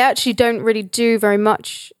 and I actually don't really do very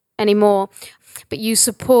much anymore, but you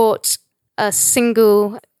support a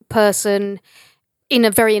single person in a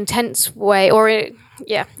very intense way, or in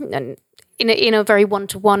a very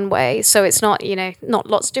one-to-one way. So it's not, not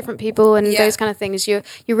lots of different people and those kind of things. You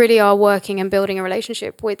really are working and building a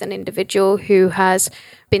relationship with an individual who has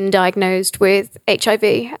been diagnosed with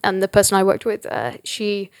HIV. And the person I worked with,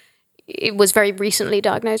 it was very recently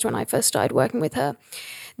diagnosed when I first started working with her.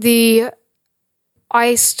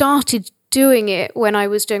 I started doing it when I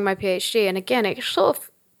was doing my PhD. And again, it sort of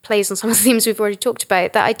plays on some of the themes we've already talked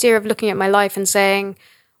about. That idea of looking at my life and saying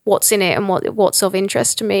what's in it and what's of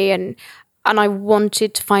interest to me. And I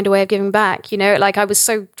wanted to find a way of giving back, like I was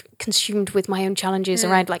so consumed with my own challenges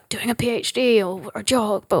around like doing a PhD or a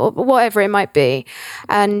job or whatever it might be.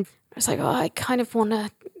 And I was like, I kind of want to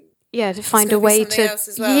find a way to, else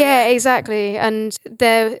as well, exactly. And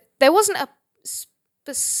there wasn't a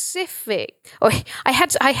specific, I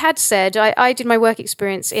had said, I did my work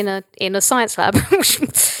experience in a science lab.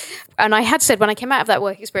 And I had said when I came out of that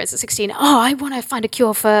work experience at 16, I want to find a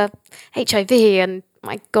cure for HIV. And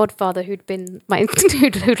my godfather, who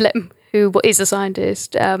is a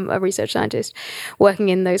scientist, a research scientist, working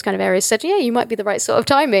in those kind of areas, said, "Yeah, you might be the right sort of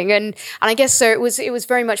timing." And I guess so. It was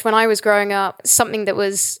very much when I was growing up, something that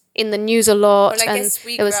was in the news a lot. Well, I guess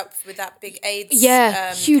we grew up with that big AIDS,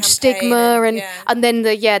 huge stigma, and then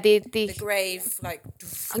the grave, like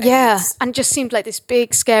AIDS. And just seemed like this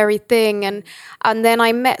big scary thing. And then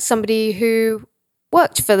I met somebody who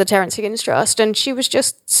worked for the Terence Higgins Trust, and she was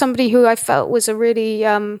just somebody who I felt was a really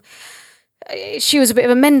she was a bit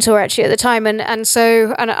of a mentor actually at the time, and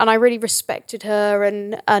so I really respected her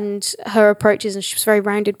and her approaches, and she was a very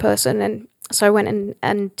rounded person, So I went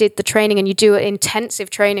and did the training, and you do intensive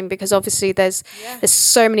training because obviously there's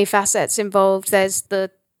so many facets involved. There's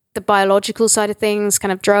the biological side of things,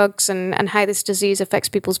 kind of drugs and how this disease affects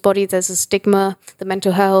people's body. There's a stigma, the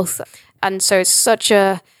mental health. And so it's such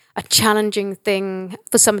a challenging thing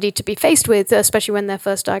for somebody to be faced with, especially when they're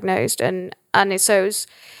first diagnosed. And so it was,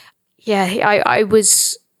 I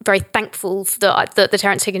was very thankful that the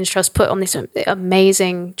Terence Higgins Trust put on this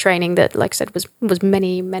amazing training that, like I said, was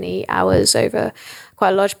many, many hours over quite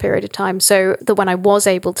a large period of time. So that when I was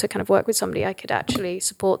able to kind of work with somebody, I could actually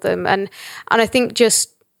support them. And I think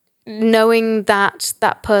just knowing that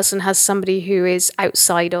that person has somebody who is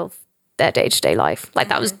outside of their day-to-day life, like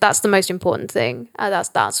that's the most important thing.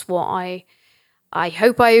 That's what I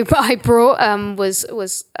hope I brought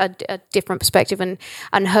was a different perspective, and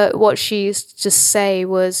what she used to say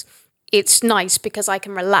was, it's nice because I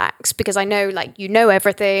can relax because I know, like, you know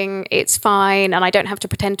everything, it's fine, and I don't have to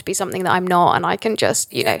pretend to be something that I'm not, and I can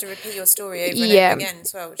just you know have to repeat your story over and over again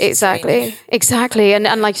as well. Exactly,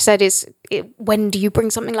 and like you said, when do you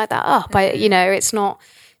bring something like that up? It's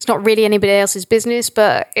not really anybody else's business,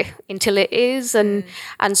 but until it is, and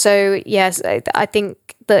so yes, I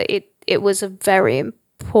think that it was a very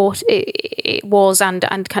important. It was and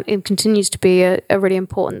it continues to be a really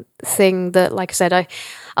important thing. That, like I said,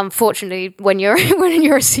 unfortunately, when you're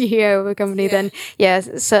a CEO of a company, then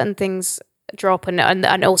certain things drop,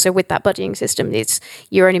 and also with that budgeting system,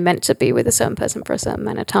 you're only meant to be with a certain person for a certain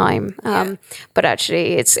amount of time. But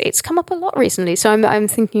actually, it's come up a lot recently, so I'm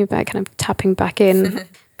thinking about kind of tapping back in.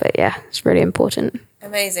 But yeah, it's really important.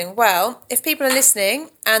 Amazing. Well, if people are listening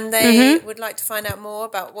and they would like to find out more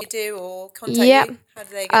about what you do or contact you, how do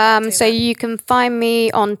they go about doing that? You can find me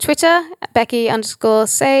on Twitter,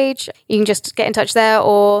 Becky_Sage. You can just get in touch there,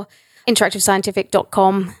 or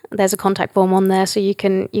interactivescientific.com. There's a contact form on there, so you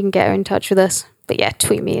can get in touch with us. But yeah,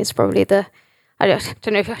 tweet me is probably I don't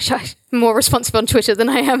know if I'm more responsive on Twitter than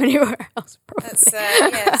I am anywhere else. Probably.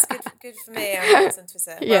 That's it's good for me. I'm always on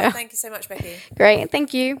Twitter. Well, thank you so much, Becky. Great,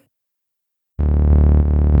 thank you.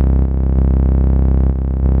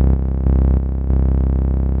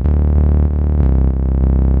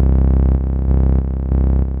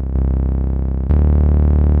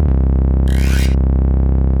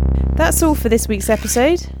 That's all for this week's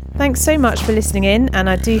episode. Thanks so much for listening in, and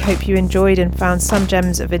I do hope you enjoyed and found some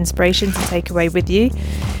gems of inspiration to take away with you.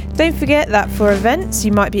 Don't forget that for events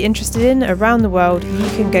you might be interested in around the world, you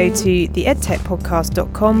can go to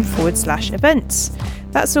theedtechpodcast.com/events.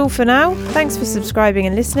 That's all for now. Thanks for subscribing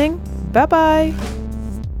and listening. Bye bye.